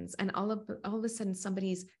happens and all of a sudden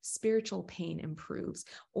somebody's spiritual pain improves,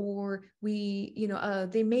 or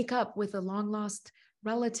they make up with a long-lost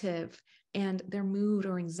relative and their mood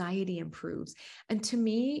or anxiety improves. And to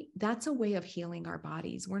me, that's a way of healing our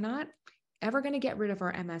bodies. We're not ever going to get rid of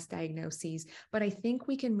our MS diagnoses, but I think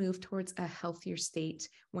we can move towards a healthier state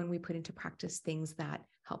when we put into practice things that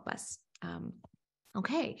help us.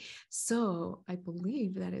 Okay, so I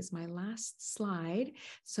believe that is my last slide.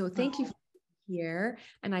 So thank you for being here,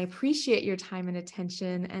 and I appreciate your time and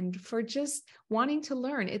attention, and for just wanting to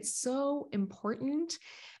learn. It's so important.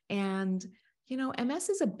 And, MS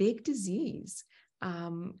is a big disease,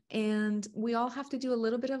 and we all have to do a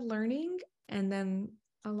little bit of learning and then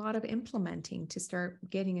a lot of implementing to start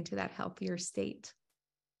getting into that healthier state.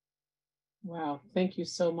 Wow, thank you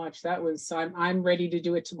so much. That was, I'm ready to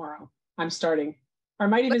do it tomorrow. I'm starting, or I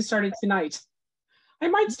might even start it tonight. I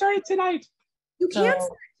might start it tonight. You So, can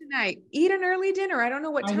start tonight. Eat an early dinner. I don't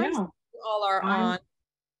know what I time know. you all are on.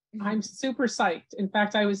 I'm super psyched. In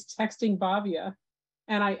fact, I was texting Bhavia,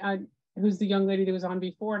 and I who's the young lady that was on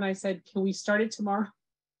before, and I said, "Can we start it tomorrow?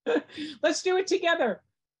 Let's do it together."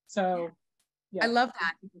 So, yeah. I love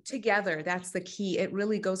that. Together, that's the key. It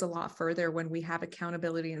really goes a lot further when we have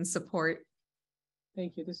accountability and support.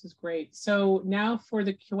 Thank you. This is great. So now for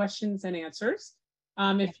the questions and answers.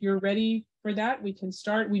 If you're ready for that, we can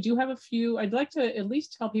start. We do have a few. I'd like to at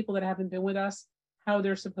least tell people that haven't been with us how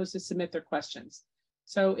they're supposed to submit their questions.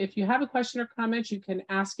 So if you have a question or comment, you can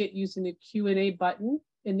ask it using the Q&A button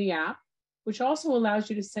in the app, which also allows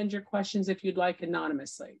you to send your questions if you'd like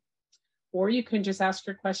anonymously. Or you can just ask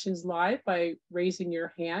your questions live by raising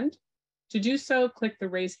your hand. To do so, click the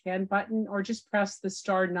raise hand button or just press the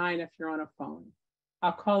 *9 if you're on a phone.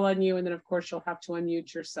 I'll call on you, and then of course you'll have to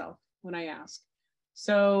unmute yourself when I ask.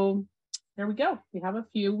 So there we go. We have a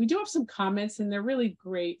few. We do have some comments and they're really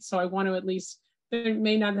great. So I want to at least, there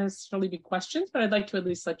may not necessarily be questions, but I'd like to at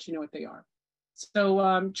least let you know what they are.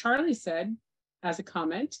 So Charlie said, as a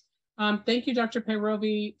comment, thank you, Dr.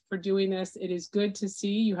 Payrovi, for doing this. It is good to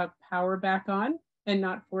see you have power back on and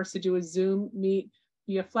not forced to do a Zoom meet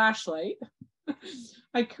via flashlight.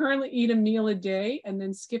 I currently eat a meal a day and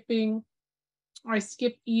then I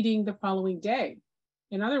skip eating the following day.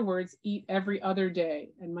 In other words, eat every other day.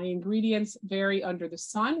 And my ingredients vary under the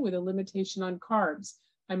sun with a limitation on carbs.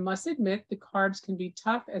 I must admit the carbs can be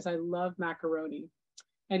tough as I love macaroni.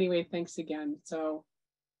 Anyway, thanks again. So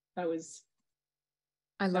that was.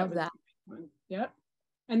 I love that. Yep.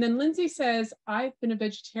 And then Lindsay says, I've been a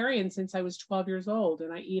vegetarian since I was 12 years old,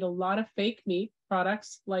 and I eat a lot of fake meat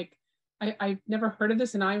products. Like I've never heard of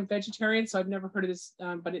this, and I'm a vegetarian, so I've never heard of this,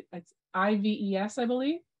 but it's IVES, I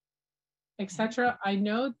believe, etc. I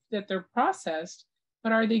know that they're processed,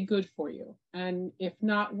 but are they good for you? And if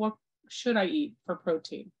not, what should I eat for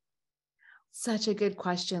protein? Such a good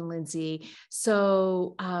question, Lindsay.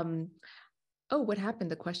 So, what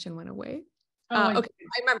happened? The question went away. Okay,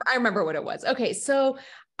 I remember what it was. Okay, so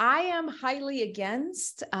I am highly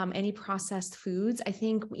against any processed foods. I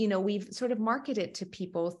think, we've sort of marketed to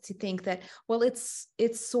people to think that, well, it's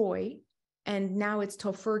soy and now it's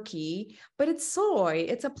tofurkey, but it's soy,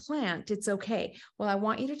 it's a plant, it's okay. Well, I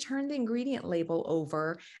want you to turn the ingredient label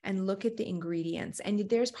over and look at the ingredients. And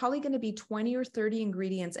there's probably going to be 20 or 30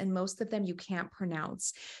 ingredients, and most of them you can't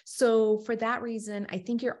pronounce. So for that reason, I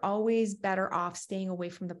think you're always better off staying away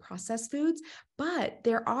from the processed foods. But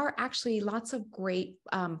there are actually lots of great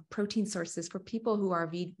protein sources for people who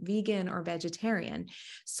are vegan or vegetarian.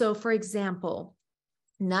 So for example,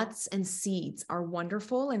 nuts and seeds are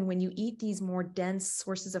wonderful. And when you eat these more dense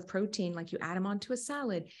sources of protein, like you add them onto a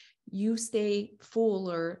salad, you stay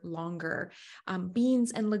fuller longer.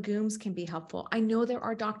 Beans and legumes can be helpful. I know there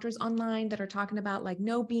are doctors online that are talking about like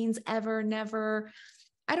no beans ever, never.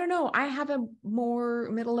 I don't know. I have a more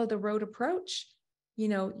middle of the road approach.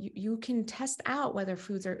 You can test out whether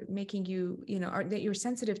foods are making you, or that you're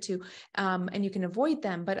sensitive to, and you can avoid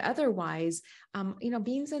them. But otherwise,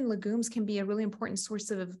 beans and legumes can be a really important source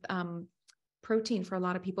of protein for a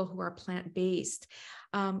lot of people who are plant-based.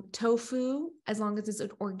 Tofu, as long as it's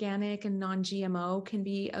organic and non-GMO, can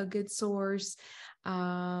be a good source.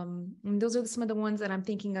 And those are some of the ones that I'm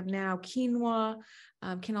thinking of now. Quinoa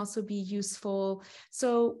can also be useful.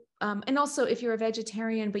 So, and also if you're a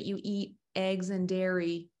vegetarian, but you eat eggs and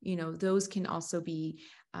dairy, those can also be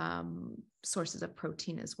sources of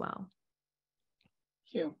protein as well.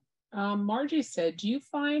 Thank you. Margie said, do you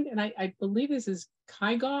find, and I believe this is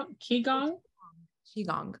Qigong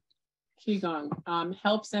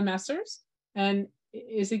helps MSers, and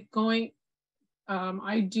is it going,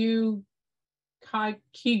 I do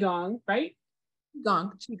Qigong, right?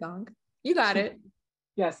 Qigong. You got it.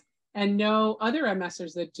 Yes. And no other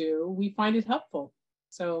MSers that do, we find it helpful.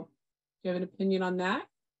 So do you have an opinion on that?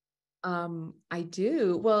 I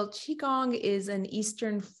do. Well, Qigong is an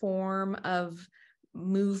Eastern form of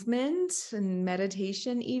movement and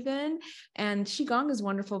meditation even. And Qigong is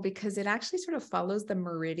wonderful because it actually sort of follows the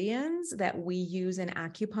meridians that we use in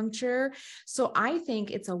acupuncture. So I think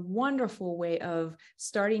it's a wonderful way of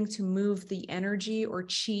starting to move the energy or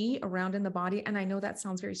qi around in the body. And I know that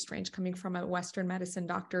sounds very strange coming from a Western medicine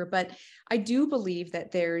doctor, but I do believe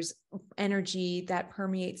that there's energy that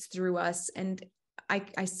permeates through us. And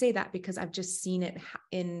I say that because I've just seen it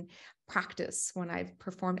in practice when I've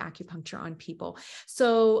performed acupuncture on people.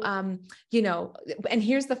 So, and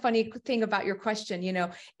here's the funny thing about your question,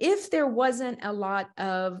 if there wasn't a lot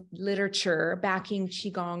of literature backing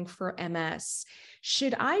Qigong for MS,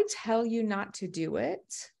 should I tell you not to do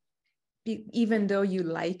it, even though you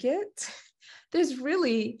like it? there's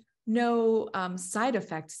really no side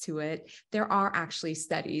effects to it. There are actually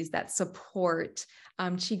studies that support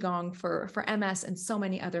Qigong for MS and so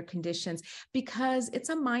many other conditions, because it's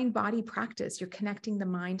a mind-body practice. You're connecting the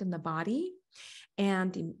mind and the body,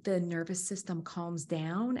 and the nervous system calms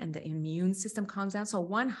down and the immune system calms down. So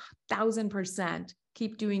 1000%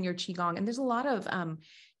 keep doing your Qigong. And there's a lot of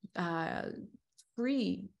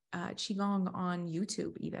free Qigong on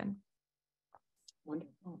YouTube even.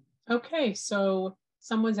 Wonderful. Okay, so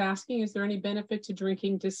someone's asking, is there any benefit to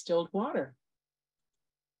drinking distilled water?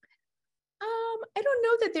 I don't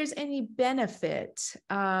know that there's any benefit.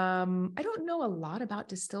 I don't know a lot about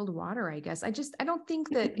distilled water, I guess. I don't think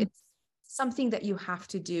that it's something that you have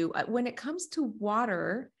to do. When it comes to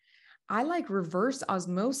water, I like reverse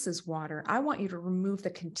osmosis water. I want you to remove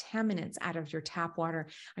the contaminants out of your tap water.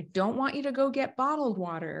 I don't want you to go get bottled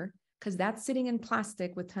water, because that's sitting in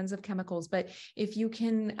plastic with tons of chemicals. But if you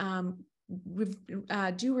can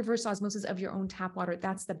do reverse osmosis of your own tap water,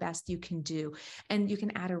 that's the best you can do. And you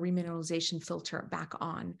can add a remineralization filter back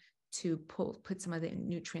on to put some of the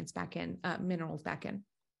nutrients back in, minerals back in.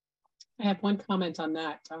 I have one comment on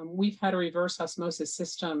that. We've had a reverse osmosis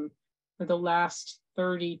system for the last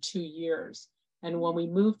 32 years. And when we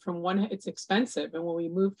moved from one, it's expensive. And when we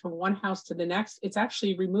moved from one house to the next, it's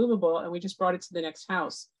actually removable. And we just brought it to the next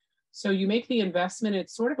house. So you make the investment,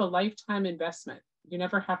 it's sort of a lifetime investment. You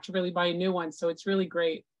never have to really buy a new one. So it's really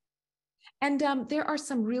great. And there are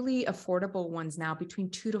some really affordable ones now, between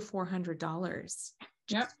 $200 to $400.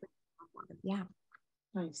 Yep. Yeah.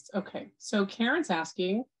 Nice. Okay. So Karen's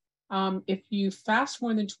asking, if you fast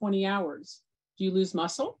more than 20 hours, do you lose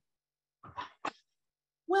muscle?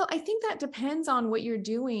 Well, I think that depends on what you're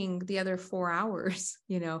doing the other 4 hours.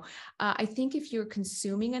 I think if you're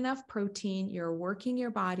consuming enough protein, you're working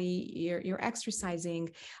your body, you're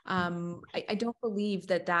exercising, I don't believe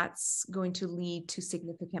that that's going to lead to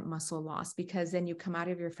significant muscle loss, because then you come out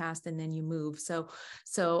of your fast and then you move. So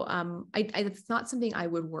it's not something I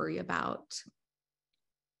would worry about.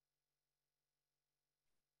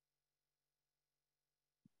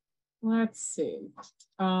 Let's see.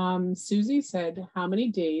 Susie said, how many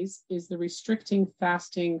days is the restricting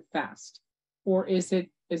fasting fast? Or is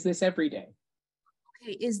this every day?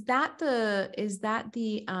 Okay, is that the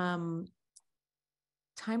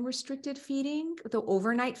time restricted feeding, the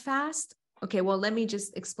overnight fast? Okay, well, let me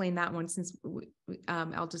just explain that one, since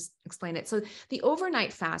I'll just explain it. So the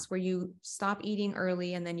overnight fast, where you stop eating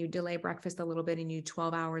early and then you delay breakfast a little bit and you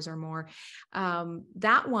 12 hours or more,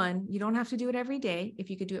 that one, you don't have to do it every day. If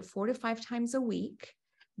you could do it 4 to 5 times a week,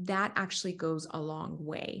 that actually goes a long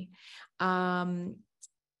way. And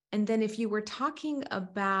then if you were talking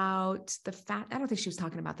about the fat, I don't think she was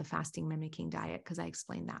talking about the fasting mimicking diet, because I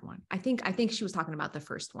explained that one. I think she was talking about the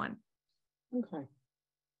first one. Okay.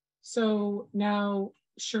 So now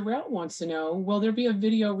Sherelle wants to know, will there be a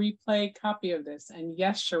video replay copy of this? And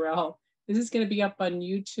yes, Sherelle, this is going to be up on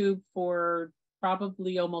YouTube for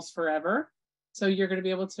probably almost forever. So you're going to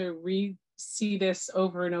be able to see this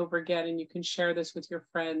over and over again, and you can share this with your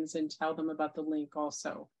friends and tell them about the link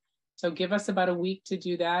also. So give us about a week to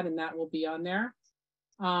do that, and that will be on there.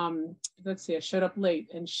 Let's see, I showed up late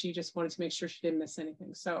and she just wanted to make sure she didn't miss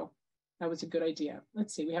anything. So that was a good idea.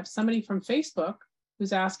 Let's see, we have somebody from Facebook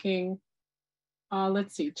who's asking,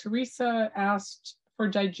 let's see, Teresa asked, for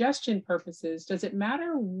digestion purposes, does it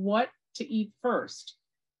matter what to eat first?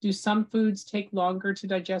 Do some foods take longer to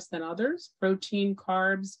digest than others? Protein,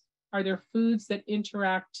 carbs, are there foods that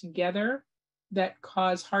interact together that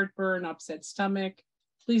cause heartburn, upset stomach?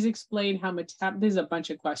 Please explain how there's a bunch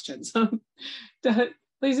of questions.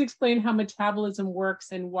 Please explain how metabolism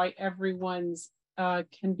works and why everyone's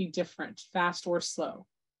can be different, fast or slow.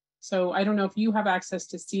 So I don't know if you have access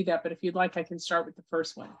to see that, but if you'd like, I can start with the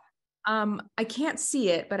first one. I can't see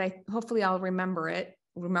it, but hopefully I'll remember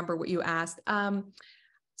what you asked.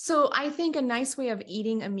 So I think a nice way of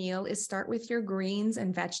eating a meal is start with your greens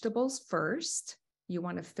and vegetables first. You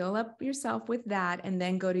want to fill up yourself with that and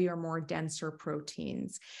then go to your more denser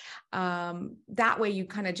proteins. That way you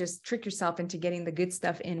kind of just trick yourself into getting the good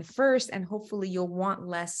stuff in first, and hopefully you'll want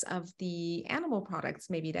less of the animal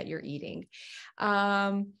products maybe that you're eating.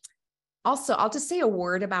 Also, I'll just say a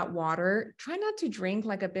word about water. Try not to drink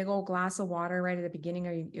like a big old glass of water right at the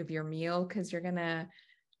beginning of your meal, because you're going to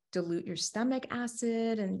dilute your stomach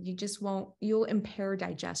acid and you'll impair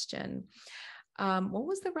digestion. What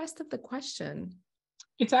was the rest of the question?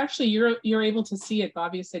 It's actually, you're able to see it.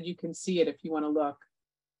 Bobby said you can see it if you want to look.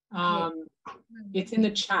 Okay. It's in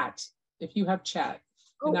the chat, if you have chat.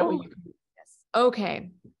 And that way you can... Yes.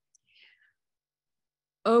 Okay.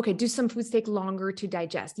 Okay, do some foods take longer to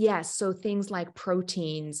digest? Yes. So things like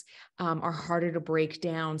proteins are harder to break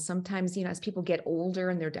down. Sometimes, as people get older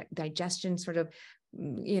and their digestion sort of,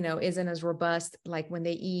 isn't as robust, like when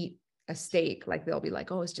they eat a steak, like they'll be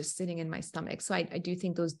like, oh, it's just sitting in my stomach. So I do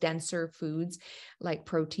think those denser foods like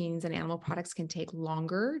proteins and animal products can take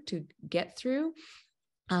longer to get through.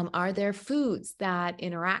 Are there foods that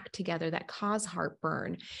interact together that cause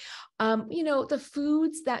heartburn? The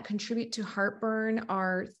foods that contribute to heartburn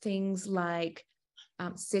are things like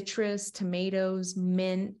citrus, tomatoes,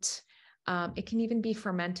 mint. It can even be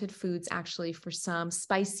fermented foods, actually, for some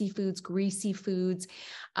spicy foods, greasy foods.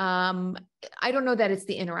 I don't know that it's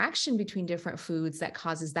the interaction between different foods that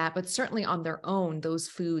causes that, but certainly on their own, those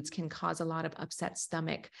foods can cause a lot of upset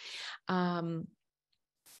stomach.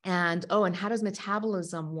 And how does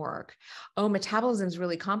metabolism work? Metabolism is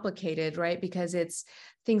really complicated, right? Because it's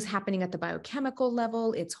things happening at the biochemical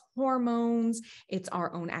level, it's hormones, it's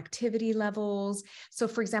our own activity levels. So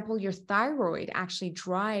for example, your thyroid actually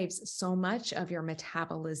drives so much of your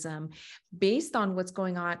metabolism based on what's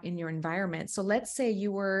going on in your environment. So let's say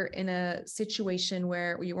you were in a situation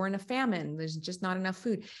where you were in a famine, there's just not enough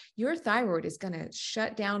food. Your thyroid is going to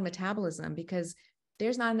shut down metabolism because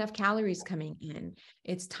there's not enough calories coming in.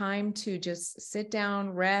 It's time to just sit down,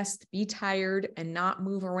 rest, be tired, and not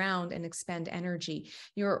move around and expend energy.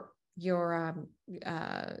 Your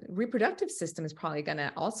reproductive system is probably going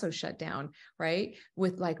to also shut down, right?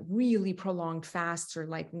 With like really prolonged fasts, or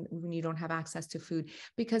like when you don't have access to food,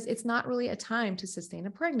 because it's not really a time to sustain a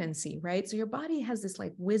pregnancy, right? So your body has this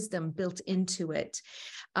like wisdom built into it.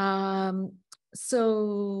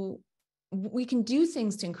 So we can do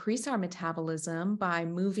things to increase our metabolism by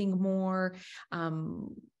moving more,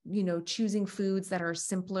 choosing foods that are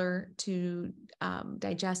simpler to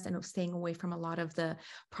digest and staying away from a lot of the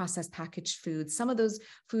processed packaged foods. Some of those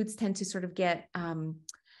foods tend to sort of get, the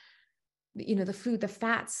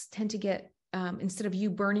fats tend to get, instead of you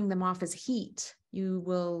burning them off as heat, you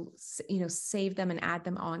will, save them and add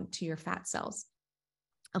them on to your fat cells.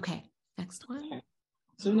 Okay, next one. Okay.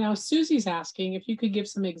 So now Susie's asking if you could give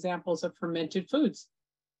some examples of fermented foods.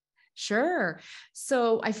 Sure.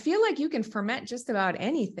 So I feel like you can ferment just about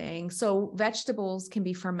anything. So vegetables can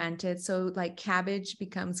be fermented. So like cabbage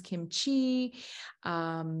becomes kimchi.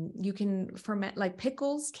 You can ferment, like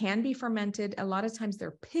pickles can be fermented. A lot of times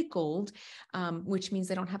they're pickled, which means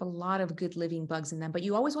they don't have a lot of good living bugs in them. But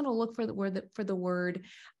you always want to look for the word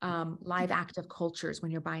live active cultures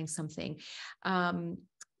when you're buying something.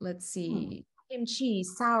 Let's see. Kimchi,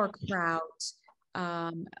 sauerkraut,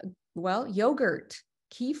 yogurt,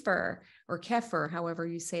 kefir or kefir, however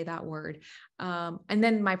you say that word. And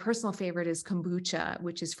then my personal favorite is kombucha,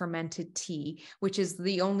 which is fermented tea, which is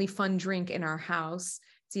the only fun drink in our house.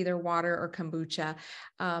 It's either water or kombucha.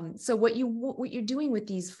 So what you're doing with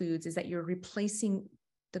these foods is that you're replacing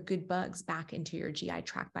the good bugs back into your GI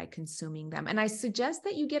tract by consuming them. And I suggest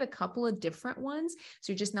that you get a couple of different ones.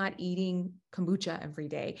 So you're just not eating kombucha every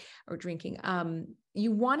day or drinking.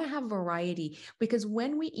 You want to have variety, because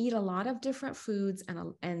when we eat a lot of different foods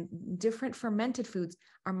and different fermented foods,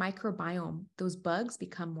 our microbiome, those bugs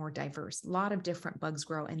become more diverse. A lot of different bugs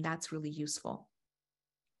grow, and that's really useful.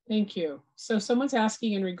 Thank you. So someone's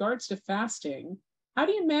asking, in regards to fasting, how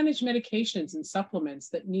do you manage medications and supplements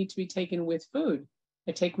that need to be taken with food?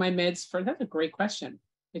 I take my meds that's a great question.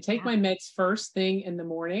 I take my meds first thing in the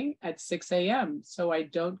morning at 6 a.m. so I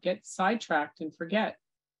don't get sidetracked and forget.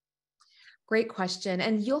 Great question.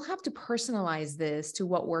 And you'll have to personalize this to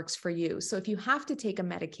what works for you. So if you have to take a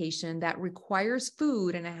medication that requires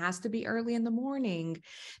food and it has to be early in the morning,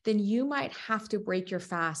 then you might have to break your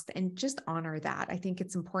fast and just honor that. I think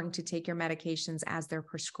it's important to take your medications as they're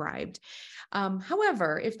prescribed.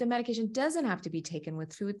 However, if the medication doesn't have to be taken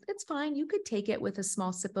with food, it's fine. You could take it with a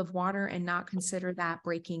small sip of water and not consider that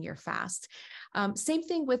breaking your fast. Same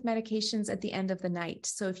thing with medications at the end of the night.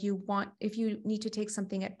 So if you need to take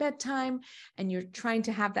something at bedtime, and you're trying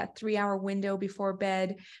to have that 3-hour window before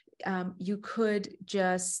bed, you could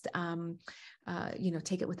just,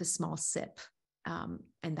 take it with a small sip, and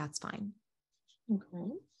that's fine.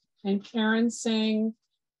 Okay. And Karen's saying,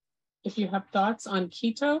 if you have thoughts on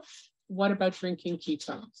keto, what about drinking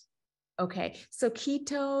ketones? Okay. So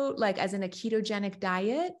keto, like as in a ketogenic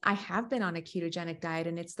diet, I have been on a ketogenic diet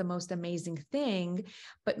and it's the most amazing thing.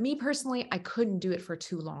 But me personally, I couldn't do it for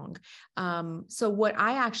too long. So what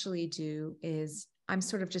I actually do is I'm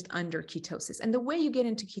sort of just under ketosis. And the way you get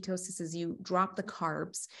into ketosis is you drop the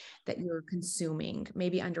carbs that you're consuming,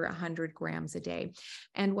 maybe under 100 grams a day.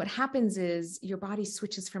 And what happens is your body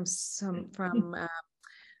switches from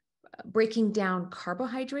breaking down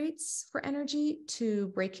carbohydrates for energy to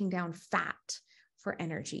breaking down fat for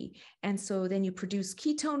energy. And so then you produce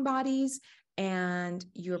ketone bodies and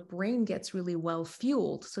your brain gets really well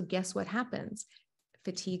fueled. So guess what happens?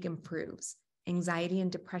 Fatigue improves, anxiety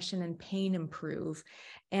and depression and pain improve,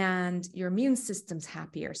 and your immune system's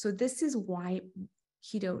happier. So this is why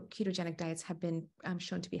ketogenic diets have been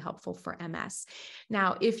shown to be helpful for MS.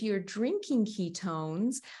 Now, if you're drinking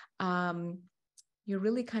ketones, you're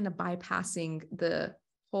really kind of bypassing the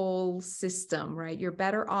whole system, right? You're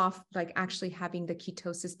better off like actually having the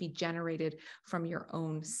ketosis be generated from your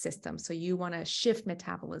own system. So you want to shift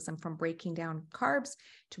metabolism from breaking down carbs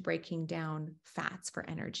to breaking down fats for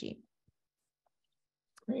energy.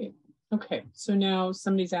 Great. Okay. So now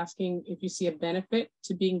somebody's asking if you see a benefit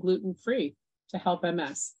to being gluten-free to help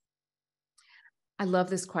MS. I love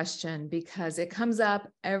this question because it comes up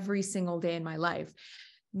every single day in my life.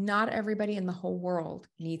 Not everybody in the whole world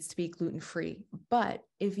needs to be gluten-free, but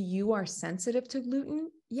if you are sensitive to gluten,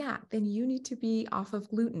 yeah, then you need to be off of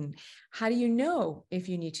gluten. How do you know if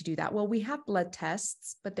you need to do that? Well, we have blood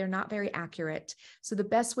tests, but they're not very accurate. So the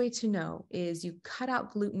best way to know is you cut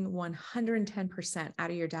out gluten 110% out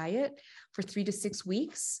of your diet for 3 to 6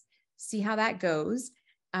 weeks, see how that goes.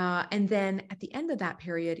 And then at the end of that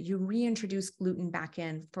period, you reintroduce gluten back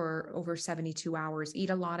in for over 72 hours, eat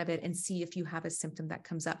a lot of it and see if you have a symptom that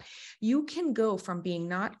comes up. You can go from being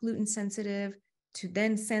not gluten sensitive to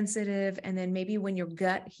then sensitive. And then maybe when your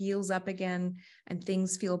gut heals up again and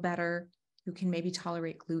things feel better, you can maybe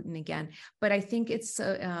tolerate gluten again. But I think it's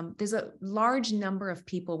there's a large number of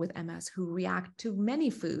people with MS who react to many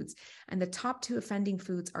foods. And the top 2 offending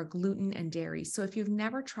foods are gluten and dairy. So if you've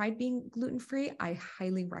never tried being gluten-free, I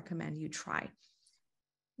highly recommend you try.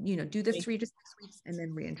 Do the 3 to 6 weeks and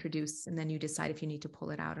then reintroduce, and then you decide if you need to pull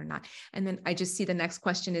it out or not. And then I just see the next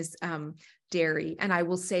question is dairy. And I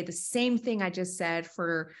will say the same thing I just said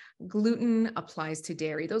for gluten applies to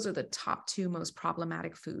dairy. Those are the top 2 most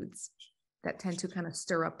problematic foods that tend to kind of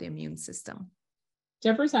stir up the immune system.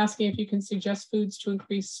 Deborah's asking if you can suggest foods to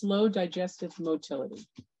increase slow digestive motility.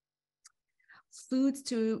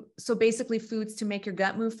 So basically foods to make your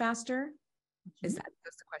gut move faster? That's the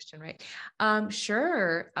question, right?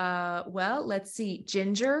 Sure. Well, let's see.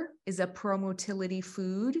 Ginger is a pro-motility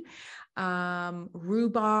food.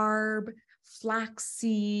 Rhubarb, flax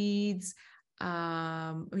seeds.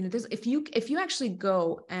 If you actually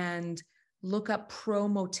go and look up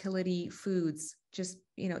pro-motility foods,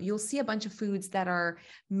 you'll see a bunch of foods that are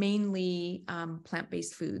mainly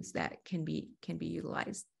plant-based foods that can be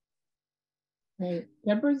utilized. Right.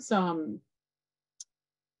 Deborah's I'm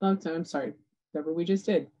sorry, Deborah, we just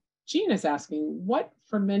did. Gina's asking, what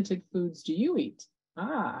fermented foods do you eat?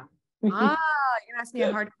 You asked me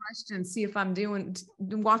a hard question. See if I'm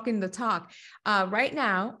walking the talk. Right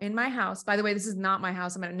now in my house, by the way, this is not my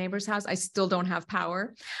house. I'm at a neighbor's house. I still don't have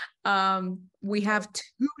power. We have 2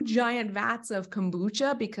 giant vats of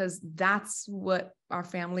kombucha because that's what our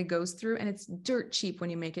family goes through. And it's dirt cheap when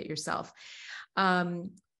you make it yourself.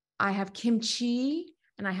 I have kimchi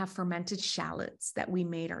and I have fermented shallots that we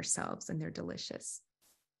made ourselves, and they're delicious.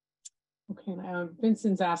 Okay, now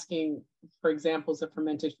Vincent's asking for examples of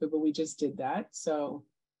fermented food, but we just did that. So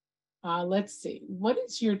let's see. What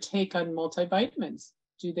is your take on multivitamins?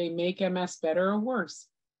 Do they make MS better or worse?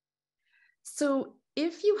 So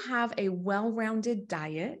if you have a well-rounded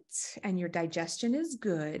diet and your digestion is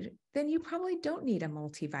good, then you probably don't need a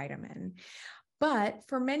multivitamin. But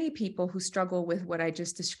for many people who struggle with what I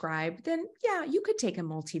just described, then yeah, you could take a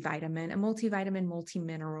multivitamin,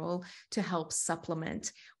 multimineral to help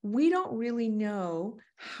supplement. We don't really know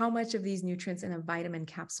how much of these nutrients in a vitamin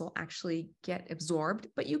capsule actually get absorbed,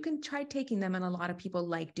 but you can try taking them, and a lot of people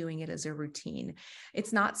like doing it as a routine.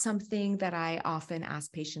 It's not something that I often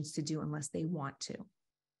ask patients to do unless they want to.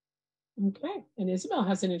 Okay, and Isabel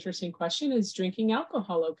has an interesting question. Is drinking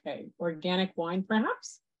alcohol okay? Organic wine,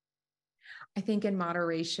 perhaps? I think in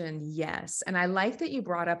moderation, yes. And I like that you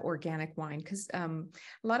brought up organic wine because a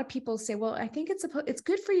lot of people say, well, I think it's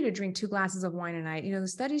good for you to drink 2 glasses of wine a night. The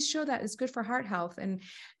studies show that it's good for heart health. And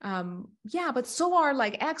yeah, but so are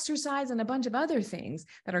like exercise and a bunch of other things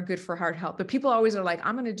that are good for heart health. But people always are like,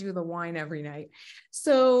 I'm going to do the wine every night.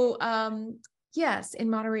 So yes, in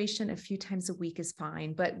moderation, a few times a week is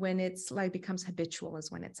fine. But when it's becomes habitual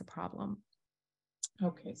is when it's a problem.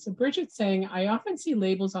 Okay, so Bridget's saying, I often see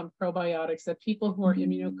labels on probiotics that people who are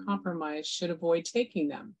immunocompromised should avoid taking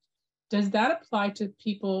them. Does that apply to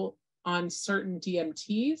people on certain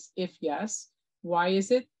DMTs? If yes, why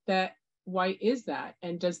is that?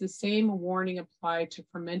 And does the same warning apply to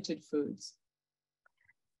fermented foods?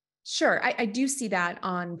 Sure, I do see that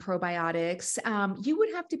on probiotics. You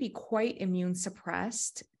would have to be quite immune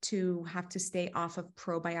suppressed to have to stay off of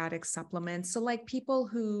probiotic supplements. So, like people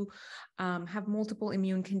who have multiple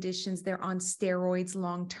immune conditions, they're on steroids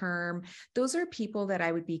long term. Those are people that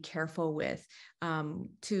I would be careful with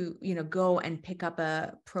to, go and pick up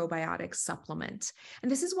a probiotic supplement.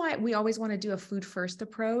 And this is why we always want to do a food first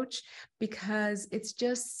approach, because it's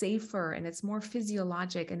just safer and it's more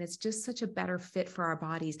physiologic and it's just such a better fit for our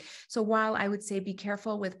bodies. So while I would say be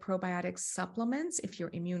careful with probiotic supplements if you're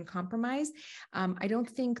immune compromised, I don't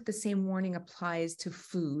think the same warning applies to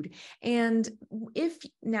food. And if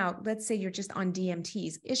now, let's say you're just on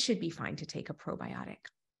DMTs, it should be fine to take a probiotic.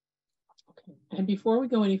 Okay. And before we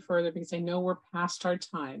go any further, because I know we're past our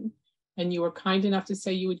time, and you were kind enough to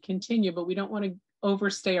say you would continue, but we don't want to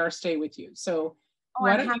overstay our stay with you. So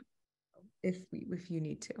why don't you, if you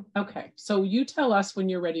need to. Okay. So you tell us when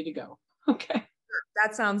you're ready to go. Okay.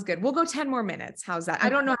 That sounds good. We'll go 10 more minutes. How's that? Okay. I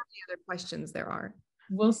don't know how many other questions there are.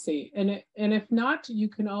 We'll see. And if not, you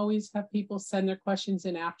can always have people send their questions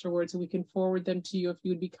in afterwards and we can forward them to you. If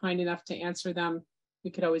you would be kind enough to answer them,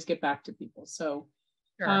 we could always get back to people. So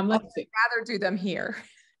sure. Let's see. I'd rather do them here.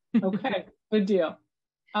 Okay, good deal.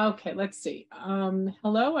 Okay, let's see.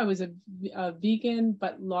 Hello, I was a vegan,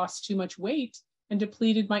 but lost too much weight and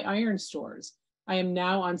depleted my iron stores. I am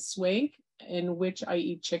now on Swank, in which I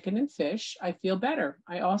eat chicken and fish. I feel better.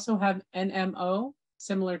 I also have NMO,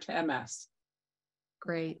 similar to MS.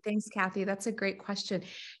 Great. Thanks, Kathy. That's a great question.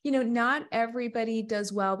 Not everybody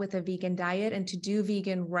does well with a vegan diet, and to do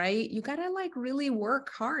vegan right, you got to really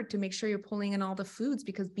work hard to make sure you're pulling in all the foods,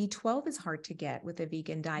 because B12 is hard to get with a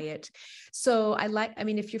vegan diet. So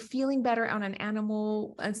if you're feeling better on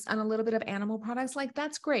on a little bit of animal products,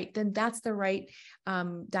 that's great. Then that's the right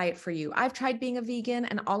diet for you. I've tried being a vegan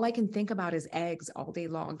and all I can think about is eggs all day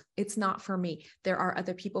long. It's not for me. There are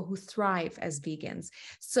other people who thrive as vegans.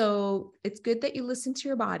 So it's good that you listen to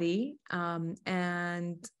your body. I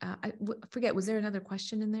forget, was there another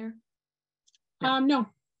question in there? No,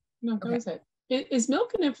 that was it. Is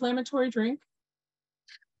milk an inflammatory drink?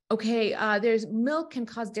 Okay, there's milk can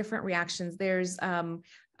cause different reactions. There's milk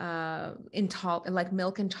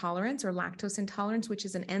intolerance or lactose intolerance, which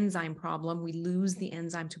is an enzyme problem. We lose the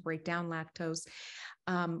enzyme to break down lactose.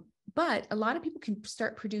 But a lot of people can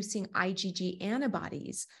start producing IgG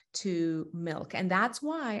antibodies to milk. And that's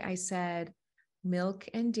why I said milk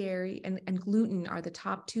and dairy and gluten are the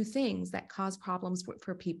top two things that cause problems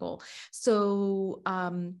for people. So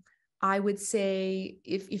I would say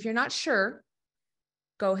if you're not sure,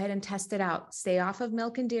 go ahead and test it out. Stay off of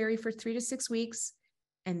milk and dairy for 3 to 6 weeks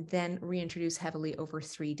and then reintroduce heavily over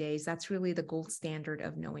 3 days. That's really the gold standard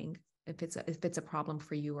of knowing if it's a problem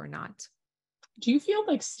for you or not. Do you feel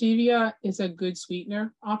like stevia is a good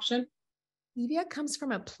sweetener option? Stevia comes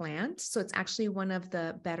from a plant, so it's actually one of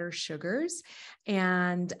the better sugars,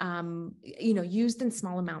 and used in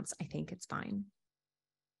small amounts, I think it's fine.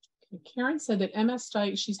 Karen said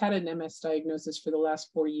that she's had an MS diagnosis for the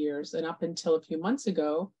last 4 years, and up until a few months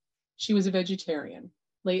ago, she was a vegetarian.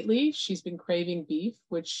 Lately, she's been craving beef,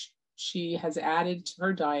 which she has added to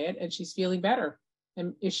her diet, and she's feeling better.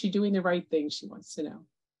 And is she doing the right thing? She wants to know.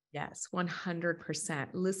 Yes, 100%.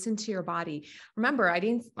 Listen to your body. Remember,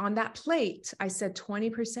 on that plate, I said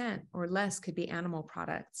 20% or less could be animal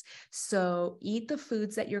products. So eat the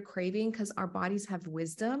foods that you're craving, because our bodies have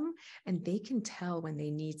wisdom and they can tell when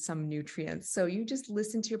they need some nutrients. So you just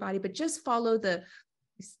listen to your body, but just follow the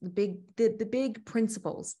big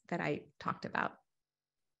principles that I talked about.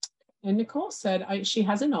 And Nicole said she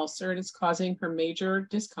has an ulcer and it's causing her major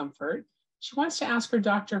discomfort. She wants to ask her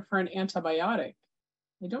doctor for an antibiotic.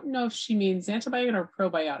 I don't know if she means antibiotic or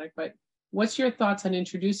probiotic, but what's your thoughts on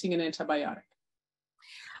introducing an antibiotic?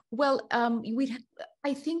 Well,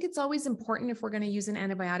 I think it's always important, if we're going to use an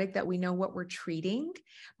antibiotic, that we know what we're treating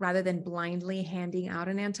rather than blindly handing out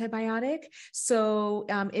an antibiotic. So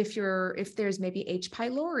if there's maybe H.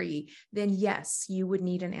 pylori, then yes, you would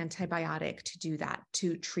need an antibiotic to do that,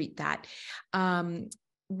 to treat that.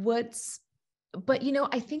 But,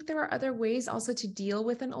 I think there are other ways also to deal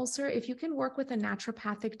with an ulcer. If you can work with a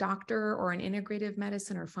naturopathic doctor or an integrative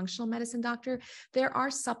medicine or functional medicine doctor, there are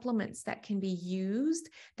supplements that can be used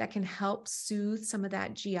that can help soothe some of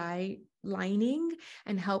that GI lining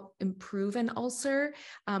and help improve an ulcer.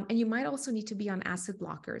 And you might also need to be on acid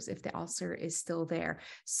blockers if the ulcer is still there.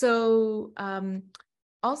 So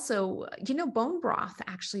also, bone broth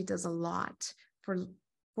actually does a lot for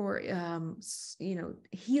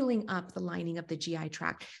healing up the lining of the GI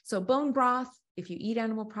tract. So bone broth, if you eat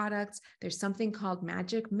animal products, there's something called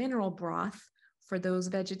magic mineral broth for those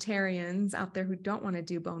vegetarians out there who don't want to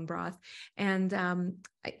do bone broth. And,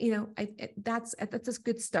 that's a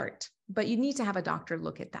good start, but you need to have a doctor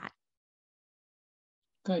look at that.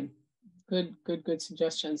 Good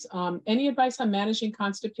suggestions. Any advice on managing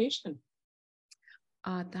constipation?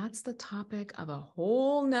 That's the topic of a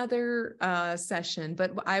whole nother session,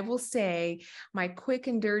 but I will say my quick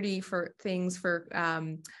and dirty for things for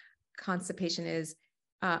constipation is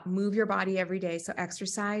move your body every day. So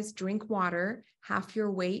exercise, drink water, half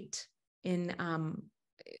your weight in,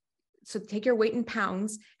 so take your weight in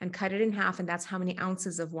pounds and cut it in half. And that's how many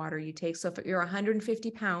ounces of water you take. So if you're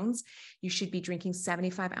 150 pounds, you should be drinking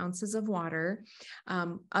 75 ounces of water.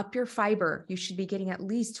 Up your fiber. You should be getting at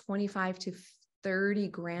least 25 to 30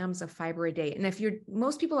 grams of fiber a day. And if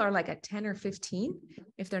most people are like at 10 or 15,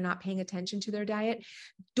 if they're not paying attention to their diet,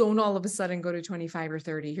 don't all of a sudden go to 25 or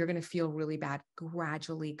 30. You're going to feel really bad.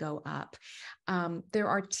 Gradually go up. There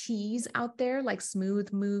are teas out there like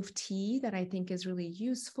Smooth Move tea that I think is really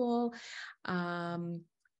useful.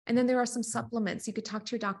 And then there are some supplements. You could talk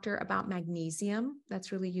to your doctor about magnesium.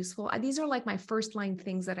 That's really useful. These are like my first line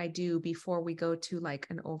things that I do before we go to like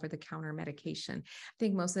an over-the-counter medication. I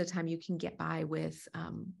think most of the time you can get by with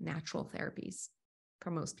natural therapies for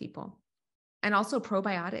most people. And also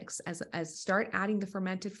probiotics as start adding the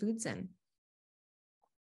fermented foods in.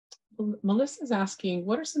 Melissa's asking,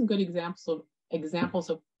 what are some good examples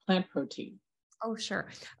of plant protein? Oh, sure.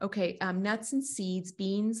 Okay. Nuts and seeds,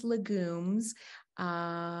 beans, legumes,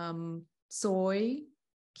 soy,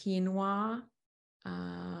 quinoa.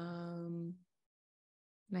 And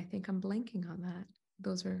I think I'm blanking on that.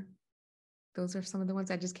 Those are some of the ones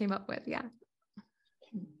I just came up with. Yeah.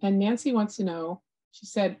 And Nancy wants to know, she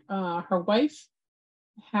said her wife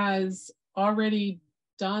has already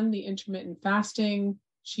done the intermittent fasting.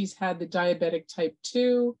 She's had the diabetic type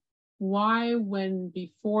 2. Why, when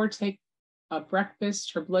before take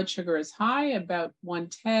breakfast, her blood sugar is high, about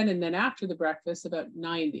 110, and then after the breakfast, about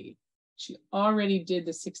 90. She already did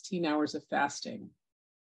the 16 hours of fasting.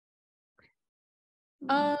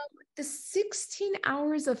 The 16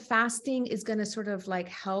 hours of fasting is going to sort of like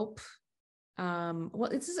help. Well,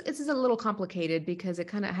 it's a little complicated because it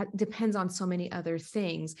kind of depends on so many other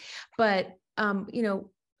things, but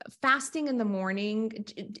fasting in the morning,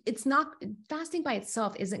 it's not, fasting by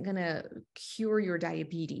itself isn't going to cure your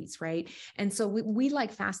diabetes, right? And so we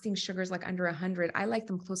like fasting sugars like under 100. I like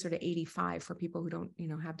them closer to 85 for people who don't,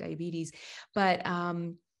 have diabetes. But,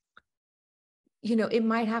 it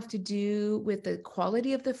might have to do with the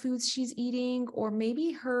quality of the foods she's eating, or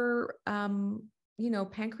maybe her,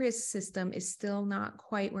 pancreas system is still not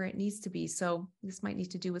quite where it needs to be. So this might need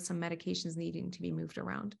to do with some medications needing to be moved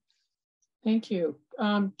around. Thank you.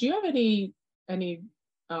 Do you have any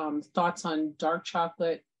thoughts on dark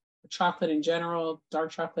chocolate in general, dark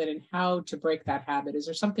chocolate, and how to break that habit? Is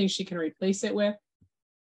there something she can replace it with?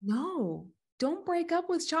 No, don't break up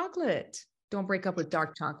with chocolate. Don't break up with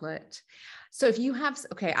dark chocolate. So if you have,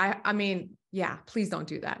 okay, I mean, yeah, please don't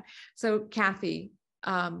do that. So Kathy,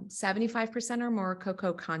 75% or more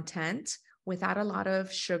cocoa content without a lot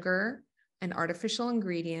of sugar and artificial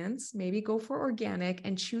ingredients. Maybe go for organic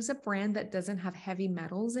and choose a brand that doesn't have heavy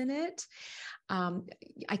metals in it.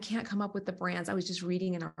 I can't come up with the brands. I was just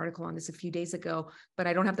reading an article on this a few days ago, but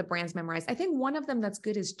I don't have the brands memorized. I think one of them that's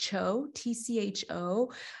good is CHO,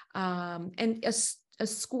 TCHO, and a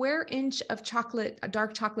square inch of chocolate, a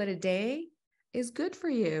dark chocolate a day is good for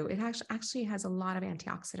you. It actually has a lot of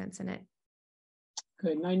antioxidants in it.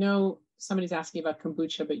 Good. And I know somebody's asking about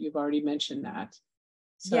kombucha, but you've already mentioned that.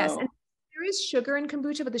 So. Yes. And there is sugar in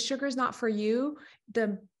kombucha, but the sugar is not for you.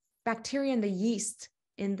 The bacteria and the yeast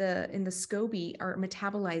in the SCOBY are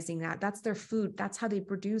metabolizing that. That's their food. That's how they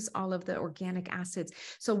produce all of the organic acids.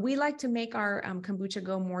 So we like to make our kombucha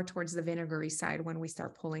go more towards the vinegary side when we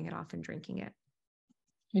start pulling it off and drinking it.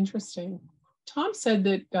 Interesting. Tom said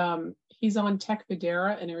that he's on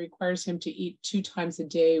Tecfidera and it requires him to eat 2 times a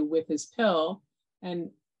day with his pill.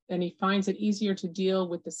 And he finds it easier to deal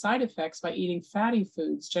with the side effects by eating fatty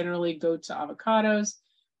foods, generally goat to avocados.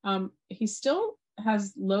 He still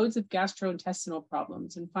has loads of gastrointestinal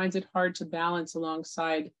problems and finds it hard to balance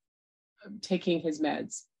alongside taking his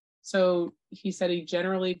meds. So he said he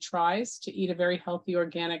generally tries to eat a very healthy,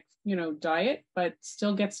 organic, diet, but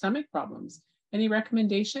still gets stomach problems. Any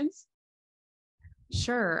recommendations?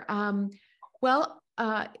 Sure.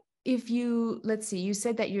 If let's see, you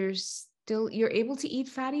said that you're able to eat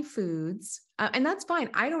fatty foods, and that's fine.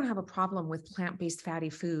 I don't have a problem with plant-based fatty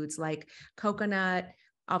foods like coconut,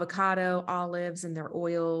 avocado, olives, and their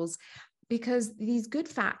oils. because these good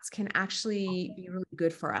fats can actually be really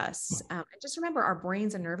good for us. And just remember, our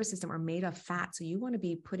brains and nervous system are made of fat. So you want to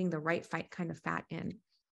be putting the right kind of fat in.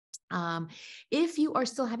 If you are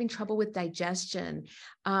still having trouble with digestion,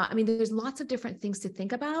 I mean, there's lots of different things to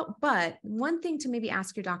think about, but one thing to maybe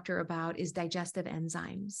ask your doctor about is digestive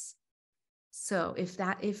enzymes. So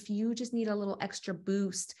if you just need a little extra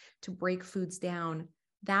boost to break foods down,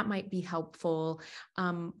 that might be helpful.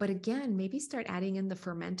 But again, maybe start adding in the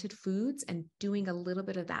fermented foods and doing a little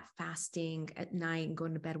bit of that fasting at night and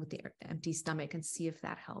going to bed with the empty stomach and see if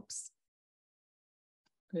that helps.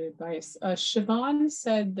 Good advice. Siobhan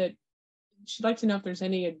said that she'd like to know if there's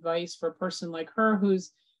any advice for a person like her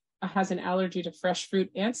who's has an allergy to fresh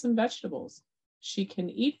fruit and some vegetables. She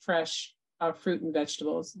can eat fresh fruit and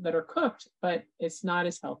vegetables that are cooked, but it's not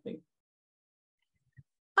as healthy.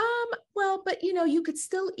 Well, but you could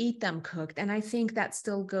still eat them cooked. And I think that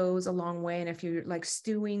still goes a long way. And if you're like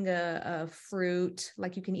stewing a fruit,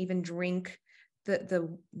 like you can even drink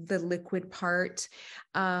the liquid part.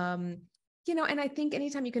 And I think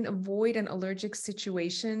anytime you can avoid an allergic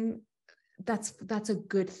situation, that's a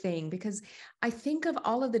good thing, because I think of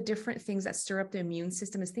all of the different things that stir up the immune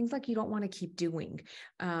system as things like you don't want to keep doing,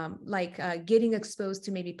 like getting exposed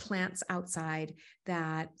to maybe plants outside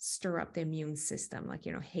that stir up the immune system, like,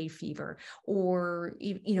 hay fever, or,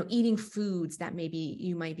 eating foods that maybe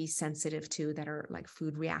you might be sensitive to that are like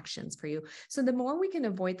food reactions for you. So the more we can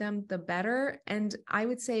avoid them, the better. And I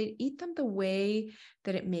would say eat them the way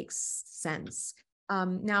that it makes sense.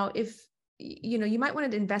 Now, if you might want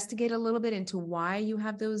to investigate a little bit into why you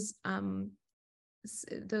have those allergies.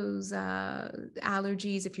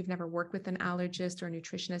 If you've never worked with an allergist or a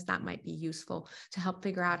nutritionist, that might be useful to help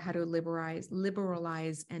figure out how to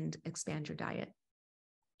liberalize and expand your diet.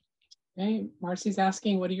 Okay, Marcy's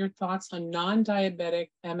asking, what are your thoughts on non-diabetic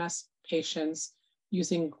MS patients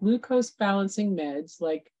using glucose balancing meds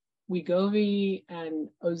like Wegovy and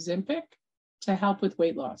Ozempic to help with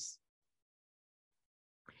weight loss?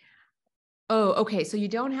 Oh, okay. So you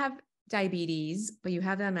don't have diabetes, but you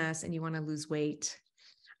have MS and you want to lose weight.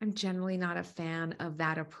 I'm generally not a fan of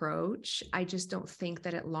that approach. I just don't think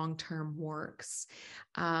that it long-term works.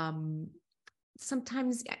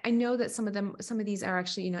 Sometimes I know that some of these are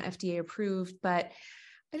actually, FDA approved, but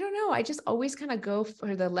I don't know. I just always kind of go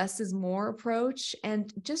for the less is more approach.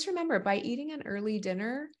 And just remember, by eating an early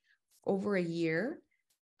dinner over a year,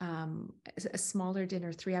 a smaller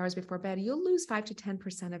dinner 3 hours before bed, you'll lose 5 to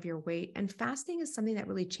 10% of your weight. And fasting is something that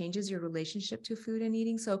really changes your relationship to food and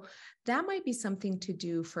eating. So that might be something to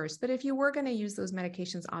do first. But if you were going to use those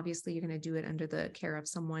medications, obviously you're going to do it under the care of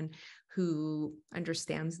someone who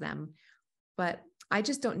understands them. But I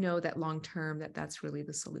just don't know that long-term that's really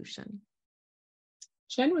the solution.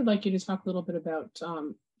 Jen would like you to talk a little bit about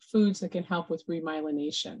foods that can help with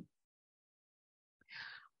remyelination.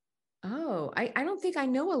 Oh, I don't think I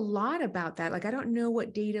know a lot about that. Like, I don't know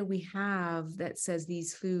what data we have that says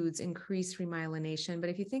these foods increase remyelination. But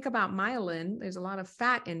if you think about myelin, there's a lot of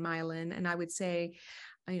fat in myelin. And I would say,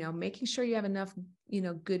 making sure you have enough,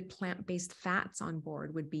 good plant-based fats on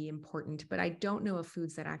board would be important. But I don't know of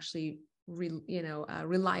foods that actually,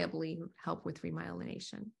 reliably help with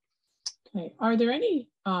remyelination. Okay. Are there any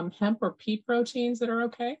hemp or pea proteins that are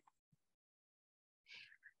okay?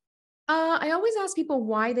 I always ask people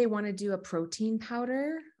why they want to do a protein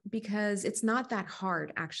powder, because it's not that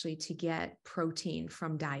hard actually to get protein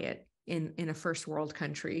from diet in a first world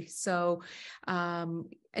country. So,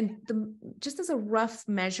 just as a rough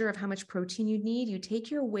measure of how much protein you need, you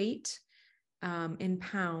take your weight in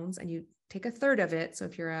pounds and you take a third of it. So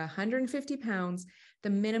if you're 150 pounds, the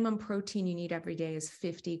minimum protein you need every day is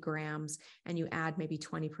 50 grams, and you add maybe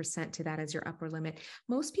 20% to that as your upper limit.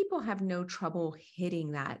 Most people have no trouble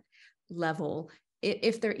hitting that level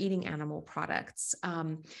if they're eating animal products.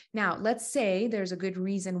 Now, let's say there's a good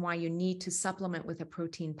reason why you need to supplement with a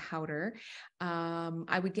protein powder.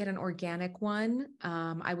 I would get an organic one.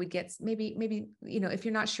 I would get maybe, if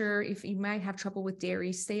you're not sure, if you might have trouble with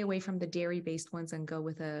dairy, stay away from the dairy-based ones and go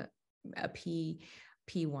with a pea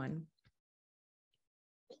one.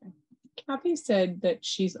 Okay. Kathy said that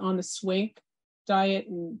she's on the Swink diet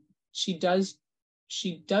and she does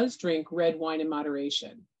drink red wine in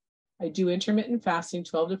moderation. I do intermittent fasting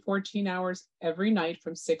 12 to 14 hours every night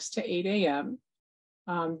from 6 to 8 a.m.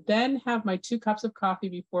 Then have my 2 cups of coffee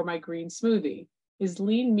before my green smoothie. Is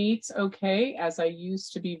lean meats okay, as I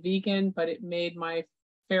used to be vegan, but it made my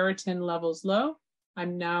ferritin levels low?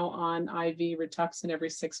 I'm now on IV Rituxan every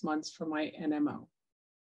 6 months for my NMO.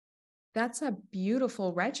 That's a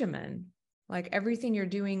beautiful regimen. Like everything you're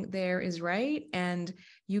doing there is right. And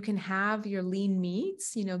you can have your lean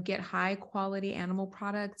meats, get high quality animal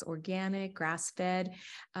products, organic, grass-fed.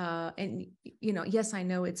 And, yes, I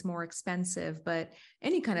know it's more expensive, but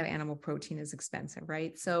any kind of animal protein is expensive,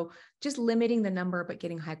 right? So just limiting the number, but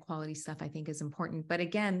getting high quality stuff, I think is important. But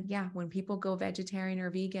again, yeah, when people go vegetarian or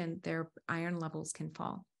vegan, their iron levels can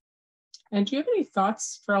fall. And do you have any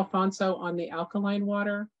thoughts for Alfonso on the alkaline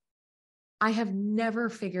water? I have never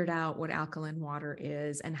figured out what alkaline water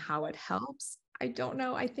is and how it helps. I don't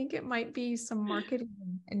know. I think it might be some marketing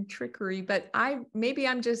and trickery, but maybe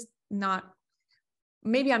I'm just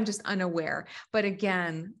unaware. But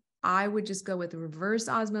again, I would just go with reverse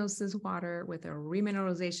osmosis water with a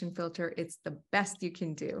remineralization filter. It's the best you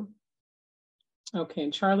can do. Okay,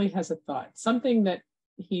 and Charlie has a thought, something that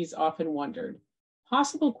he's often wondered.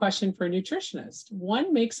 Possible question for a nutritionist.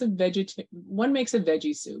 One makes a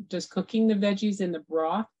veggie soup. Does cooking the veggies in the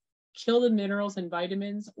broth kill the minerals and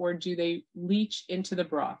vitamins, or do they leach into the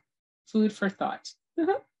broth? Food for thought.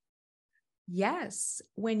 Yes.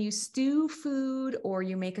 When you stew food or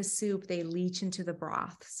you make a soup, they leach into the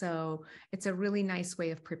broth. So it's a really nice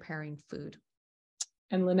way of preparing food.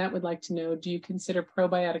 And Lynette would like to know, do you consider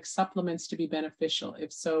probiotic supplements to be beneficial?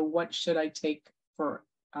 If so, what should I take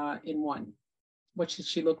in one? What should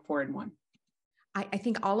she look for in one? I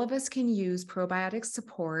think all of us can use probiotic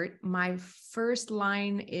support. My first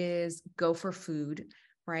line is go for food,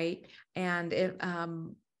 right? And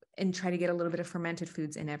try to get a little bit of fermented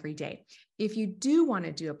foods in every day. If you do want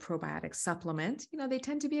to do a probiotic supplement, they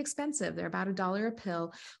tend to be expensive. They're about $1 a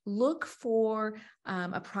pill. Look for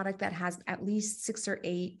a product that has at least 6 or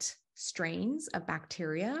 8 strains of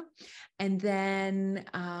bacteria. And then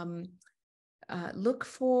look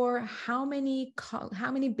for how many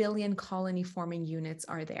billion colony forming units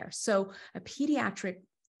are there. So a pediatric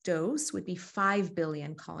dose would be 5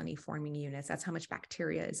 billion colony forming units. That's how much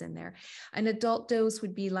bacteria is in there. An adult dose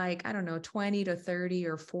would be like, 20 to 30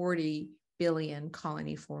 or 40 billion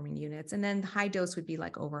colony forming units. And then the high dose would be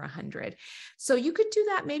like over 100. So you could do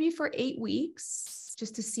that maybe for 8 weeks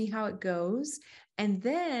just to see how it goes. And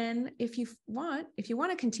then if you want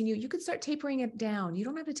to continue, you could start tapering it down. You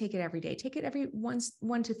don't have to take it every day. Take it every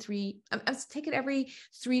take it every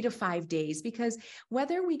 3 to 5 days, because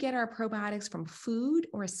whether we get our probiotics from food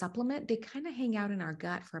or a supplement, they kind of hang out in our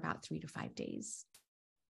gut for about 3 to 5 days.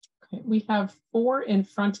 Okay, we have 4 in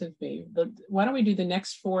front of me. Why don't we do the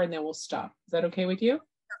next 4 and then we'll stop? Is that okay with you?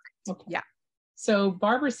 Perfect. Okay. Yeah. So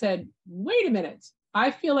Barbara said, wait a minute. I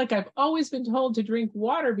feel like I've always been told to drink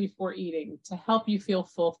water before eating to help you feel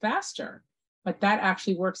full faster, but that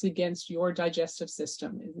actually works against your digestive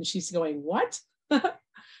system. And she's going, what?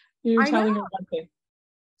 You're telling her one thing.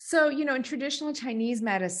 So, in traditional Chinese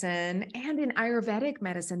medicine and in Ayurvedic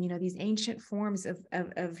medicine, these ancient forms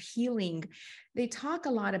of healing, they talk a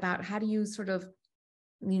lot about how do you sort of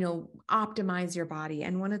optimize your body.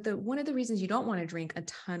 And one of the reasons you don't want to drink a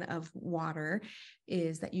ton of water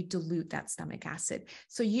is that you dilute that stomach acid.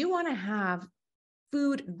 So you want to have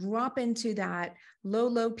food drop into that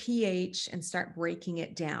low pH and start breaking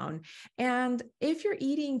it down. And if you're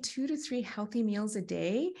eating 2 to 3 healthy meals a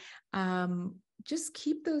day, just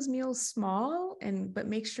keep those meals small but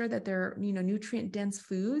make sure that they're, nutrient dense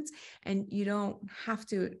foods, and you don't have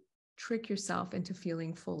to trick yourself into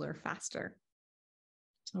feeling fuller faster.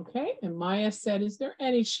 Okay. And Maya said, is there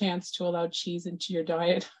any chance to allow cheese into your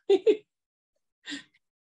diet?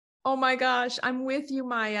 Oh my gosh, I'm with you,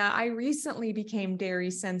 Maya. I recently became dairy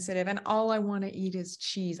sensitive and all I want to eat is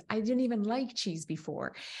cheese. I didn't even like cheese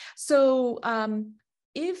before. So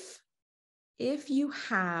if you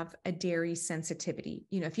have a dairy sensitivity,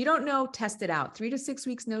 if you don't know, test it out. 3 to 6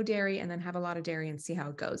 weeks, no dairy, and then have a lot of dairy and see how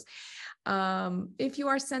it goes. If you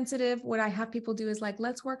are sensitive, what I have people do is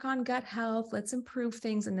let's work on gut health, let's improve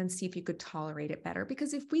things, and then see if you could tolerate it better.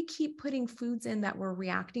 Because if we keep putting foods in that we're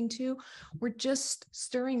reacting to, we're just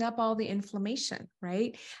stirring up all the inflammation,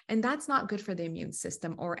 right? And that's not good for the immune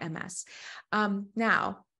system or MS.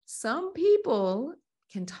 Now, some people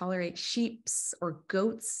can tolerate sheep's or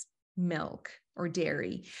goat's milk or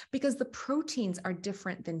dairy because the proteins are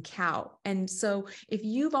different than cow. And so if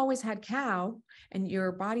you've always had cow and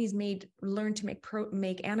your body's learned to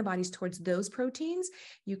make antibodies towards those proteins,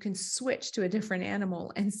 you can switch to a different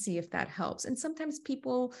animal and see if that helps. And sometimes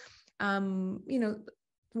people,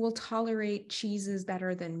 will tolerate cheeses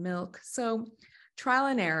better than milk. So trial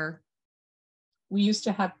and error. We used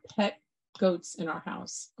to have pet goats in our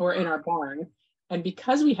house or in our barn. And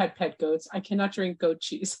because we had pet goats, I cannot drink goat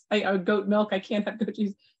cheese. Goat milk, I can't have goat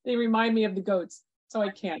cheese. They remind me of the goats, so I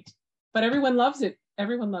can't. But everyone loves it.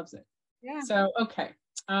 Everyone loves it. Yeah. So, okay.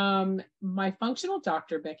 My functional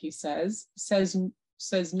doctor, Becky says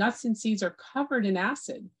nuts and seeds are covered in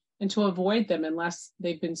acid and to avoid them unless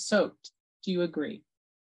they've been soaked. Do you agree?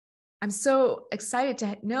 I'm so excited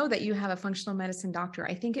to know that you have a functional medicine doctor.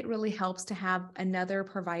 I think it really helps to have another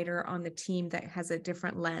provider on the team that has a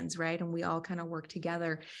different lens, right? And we all kind of work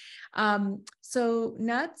together. So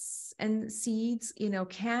nuts and seeds,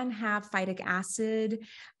 can have phytic acid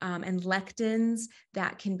and lectins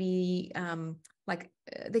that can be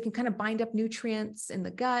they can kind of bind up nutrients in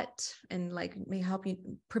the gut and may help you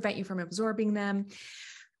prevent you from absorbing them.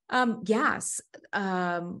 Yes.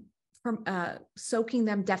 From soaking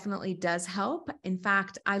them definitely does help. In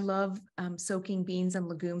fact, I love soaking beans and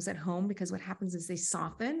legumes at home because what happens is they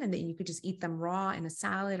soften and then you could just eat them raw in a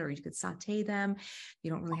salad or you could saute them. You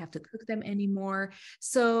don't really have to cook them anymore.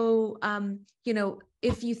 So,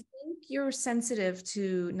 if you think you're sensitive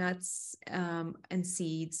to nuts and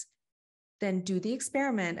seeds, then do the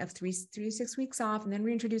experiment of 3 to 6 weeks off and then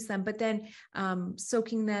reintroduce them. But then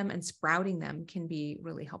soaking them and sprouting them can be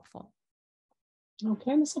really helpful.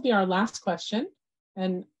 Okay, this will be our last question.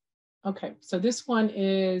 And okay, so this one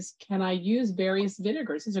is, can I use various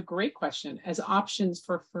vinegars? This is a great question. As options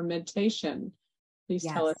for fermentation, please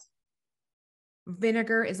tell us.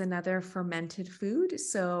 Vinegar is another fermented food,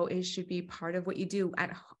 so it should be part of what you do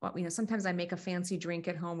at, sometimes I make a fancy drink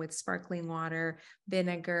at home with sparkling water,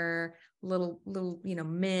 vinegar, little,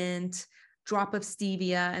 mint, drop of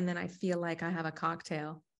stevia, and then I feel like I have a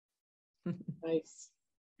cocktail. Nice.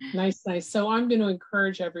 Nice. So I'm going to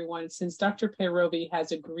encourage everyone, since Dr. Payrovi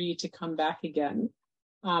has agreed to come back again,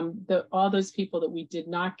 all those people that we did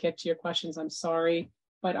not get to your questions, I'm sorry,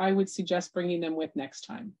 but I would suggest bringing them with next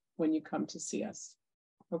time when you come to see us.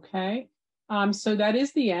 Okay. So that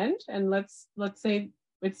is the end. And let's say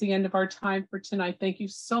it's the end of our time for tonight. Thank you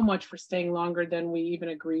so much for staying longer than we even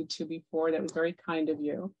agreed to before. That was very kind of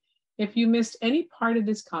you. If you missed any part of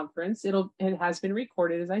this conference, it has been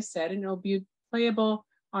recorded, as I said, and it'll be playable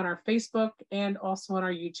on our Facebook and also on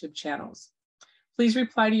our YouTube channels. Please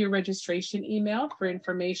reply to your registration email for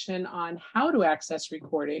information on how to access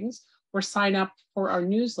recordings or sign up for our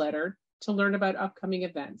newsletter to learn about upcoming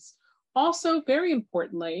events. Also, very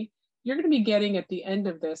importantly, you're going to be getting at the end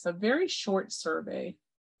of this a very short survey.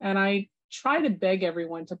 And I try to beg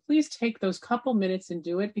everyone to please take those couple minutes and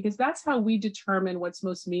do it, because that's how we determine what's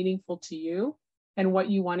most meaningful to you and what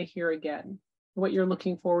you want to hear again, what you're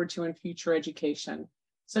looking forward to in future education.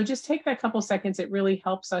 So just take that couple seconds. It really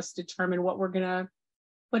helps us determine what we're going to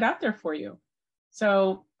put out there for you.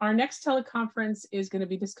 So our next teleconference is going to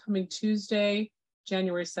be this coming Tuesday,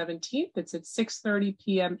 January 17th. It's at 6:30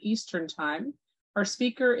 p.m. Eastern Time. Our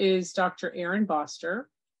speaker is Dr. Aaron Boster,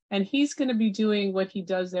 and he's going to be doing what he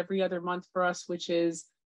does every other month for us, which is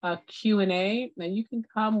a Q&A. Now you can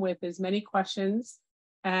come with as many questions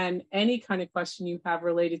and any kind of question you have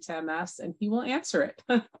related to MS, and he will answer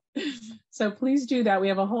it. So please do that. We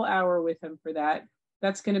have a whole hour with him for that.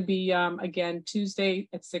 That's going to be, again, Tuesday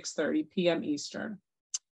at 6:30 p.m. Eastern.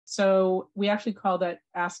 So we actually call that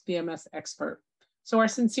Ask the MS Expert. So our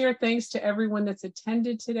sincere thanks to everyone that's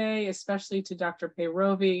attended today, especially to Dr.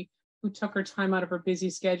 Payrovi, who took her time out of her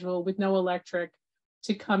busy schedule with no electric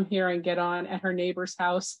to come here and get on at her neighbor's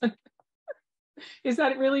house. Is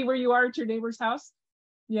that really where you are, at your neighbor's house?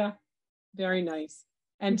 Yeah, very nice.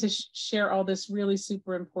 And to share all this really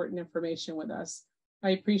super important information with us.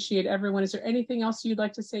 I appreciate everyone. Is there anything else you'd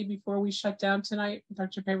like to say before we shut down tonight,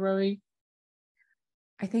 Dr. Payrovi?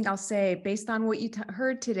 I think I'll say, based on what you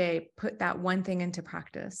heard today, put that one thing into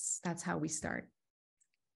practice. That's how we start.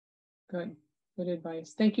 Good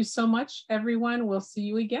advice. Thank you so much, everyone. We'll see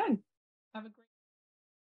you again. Have a great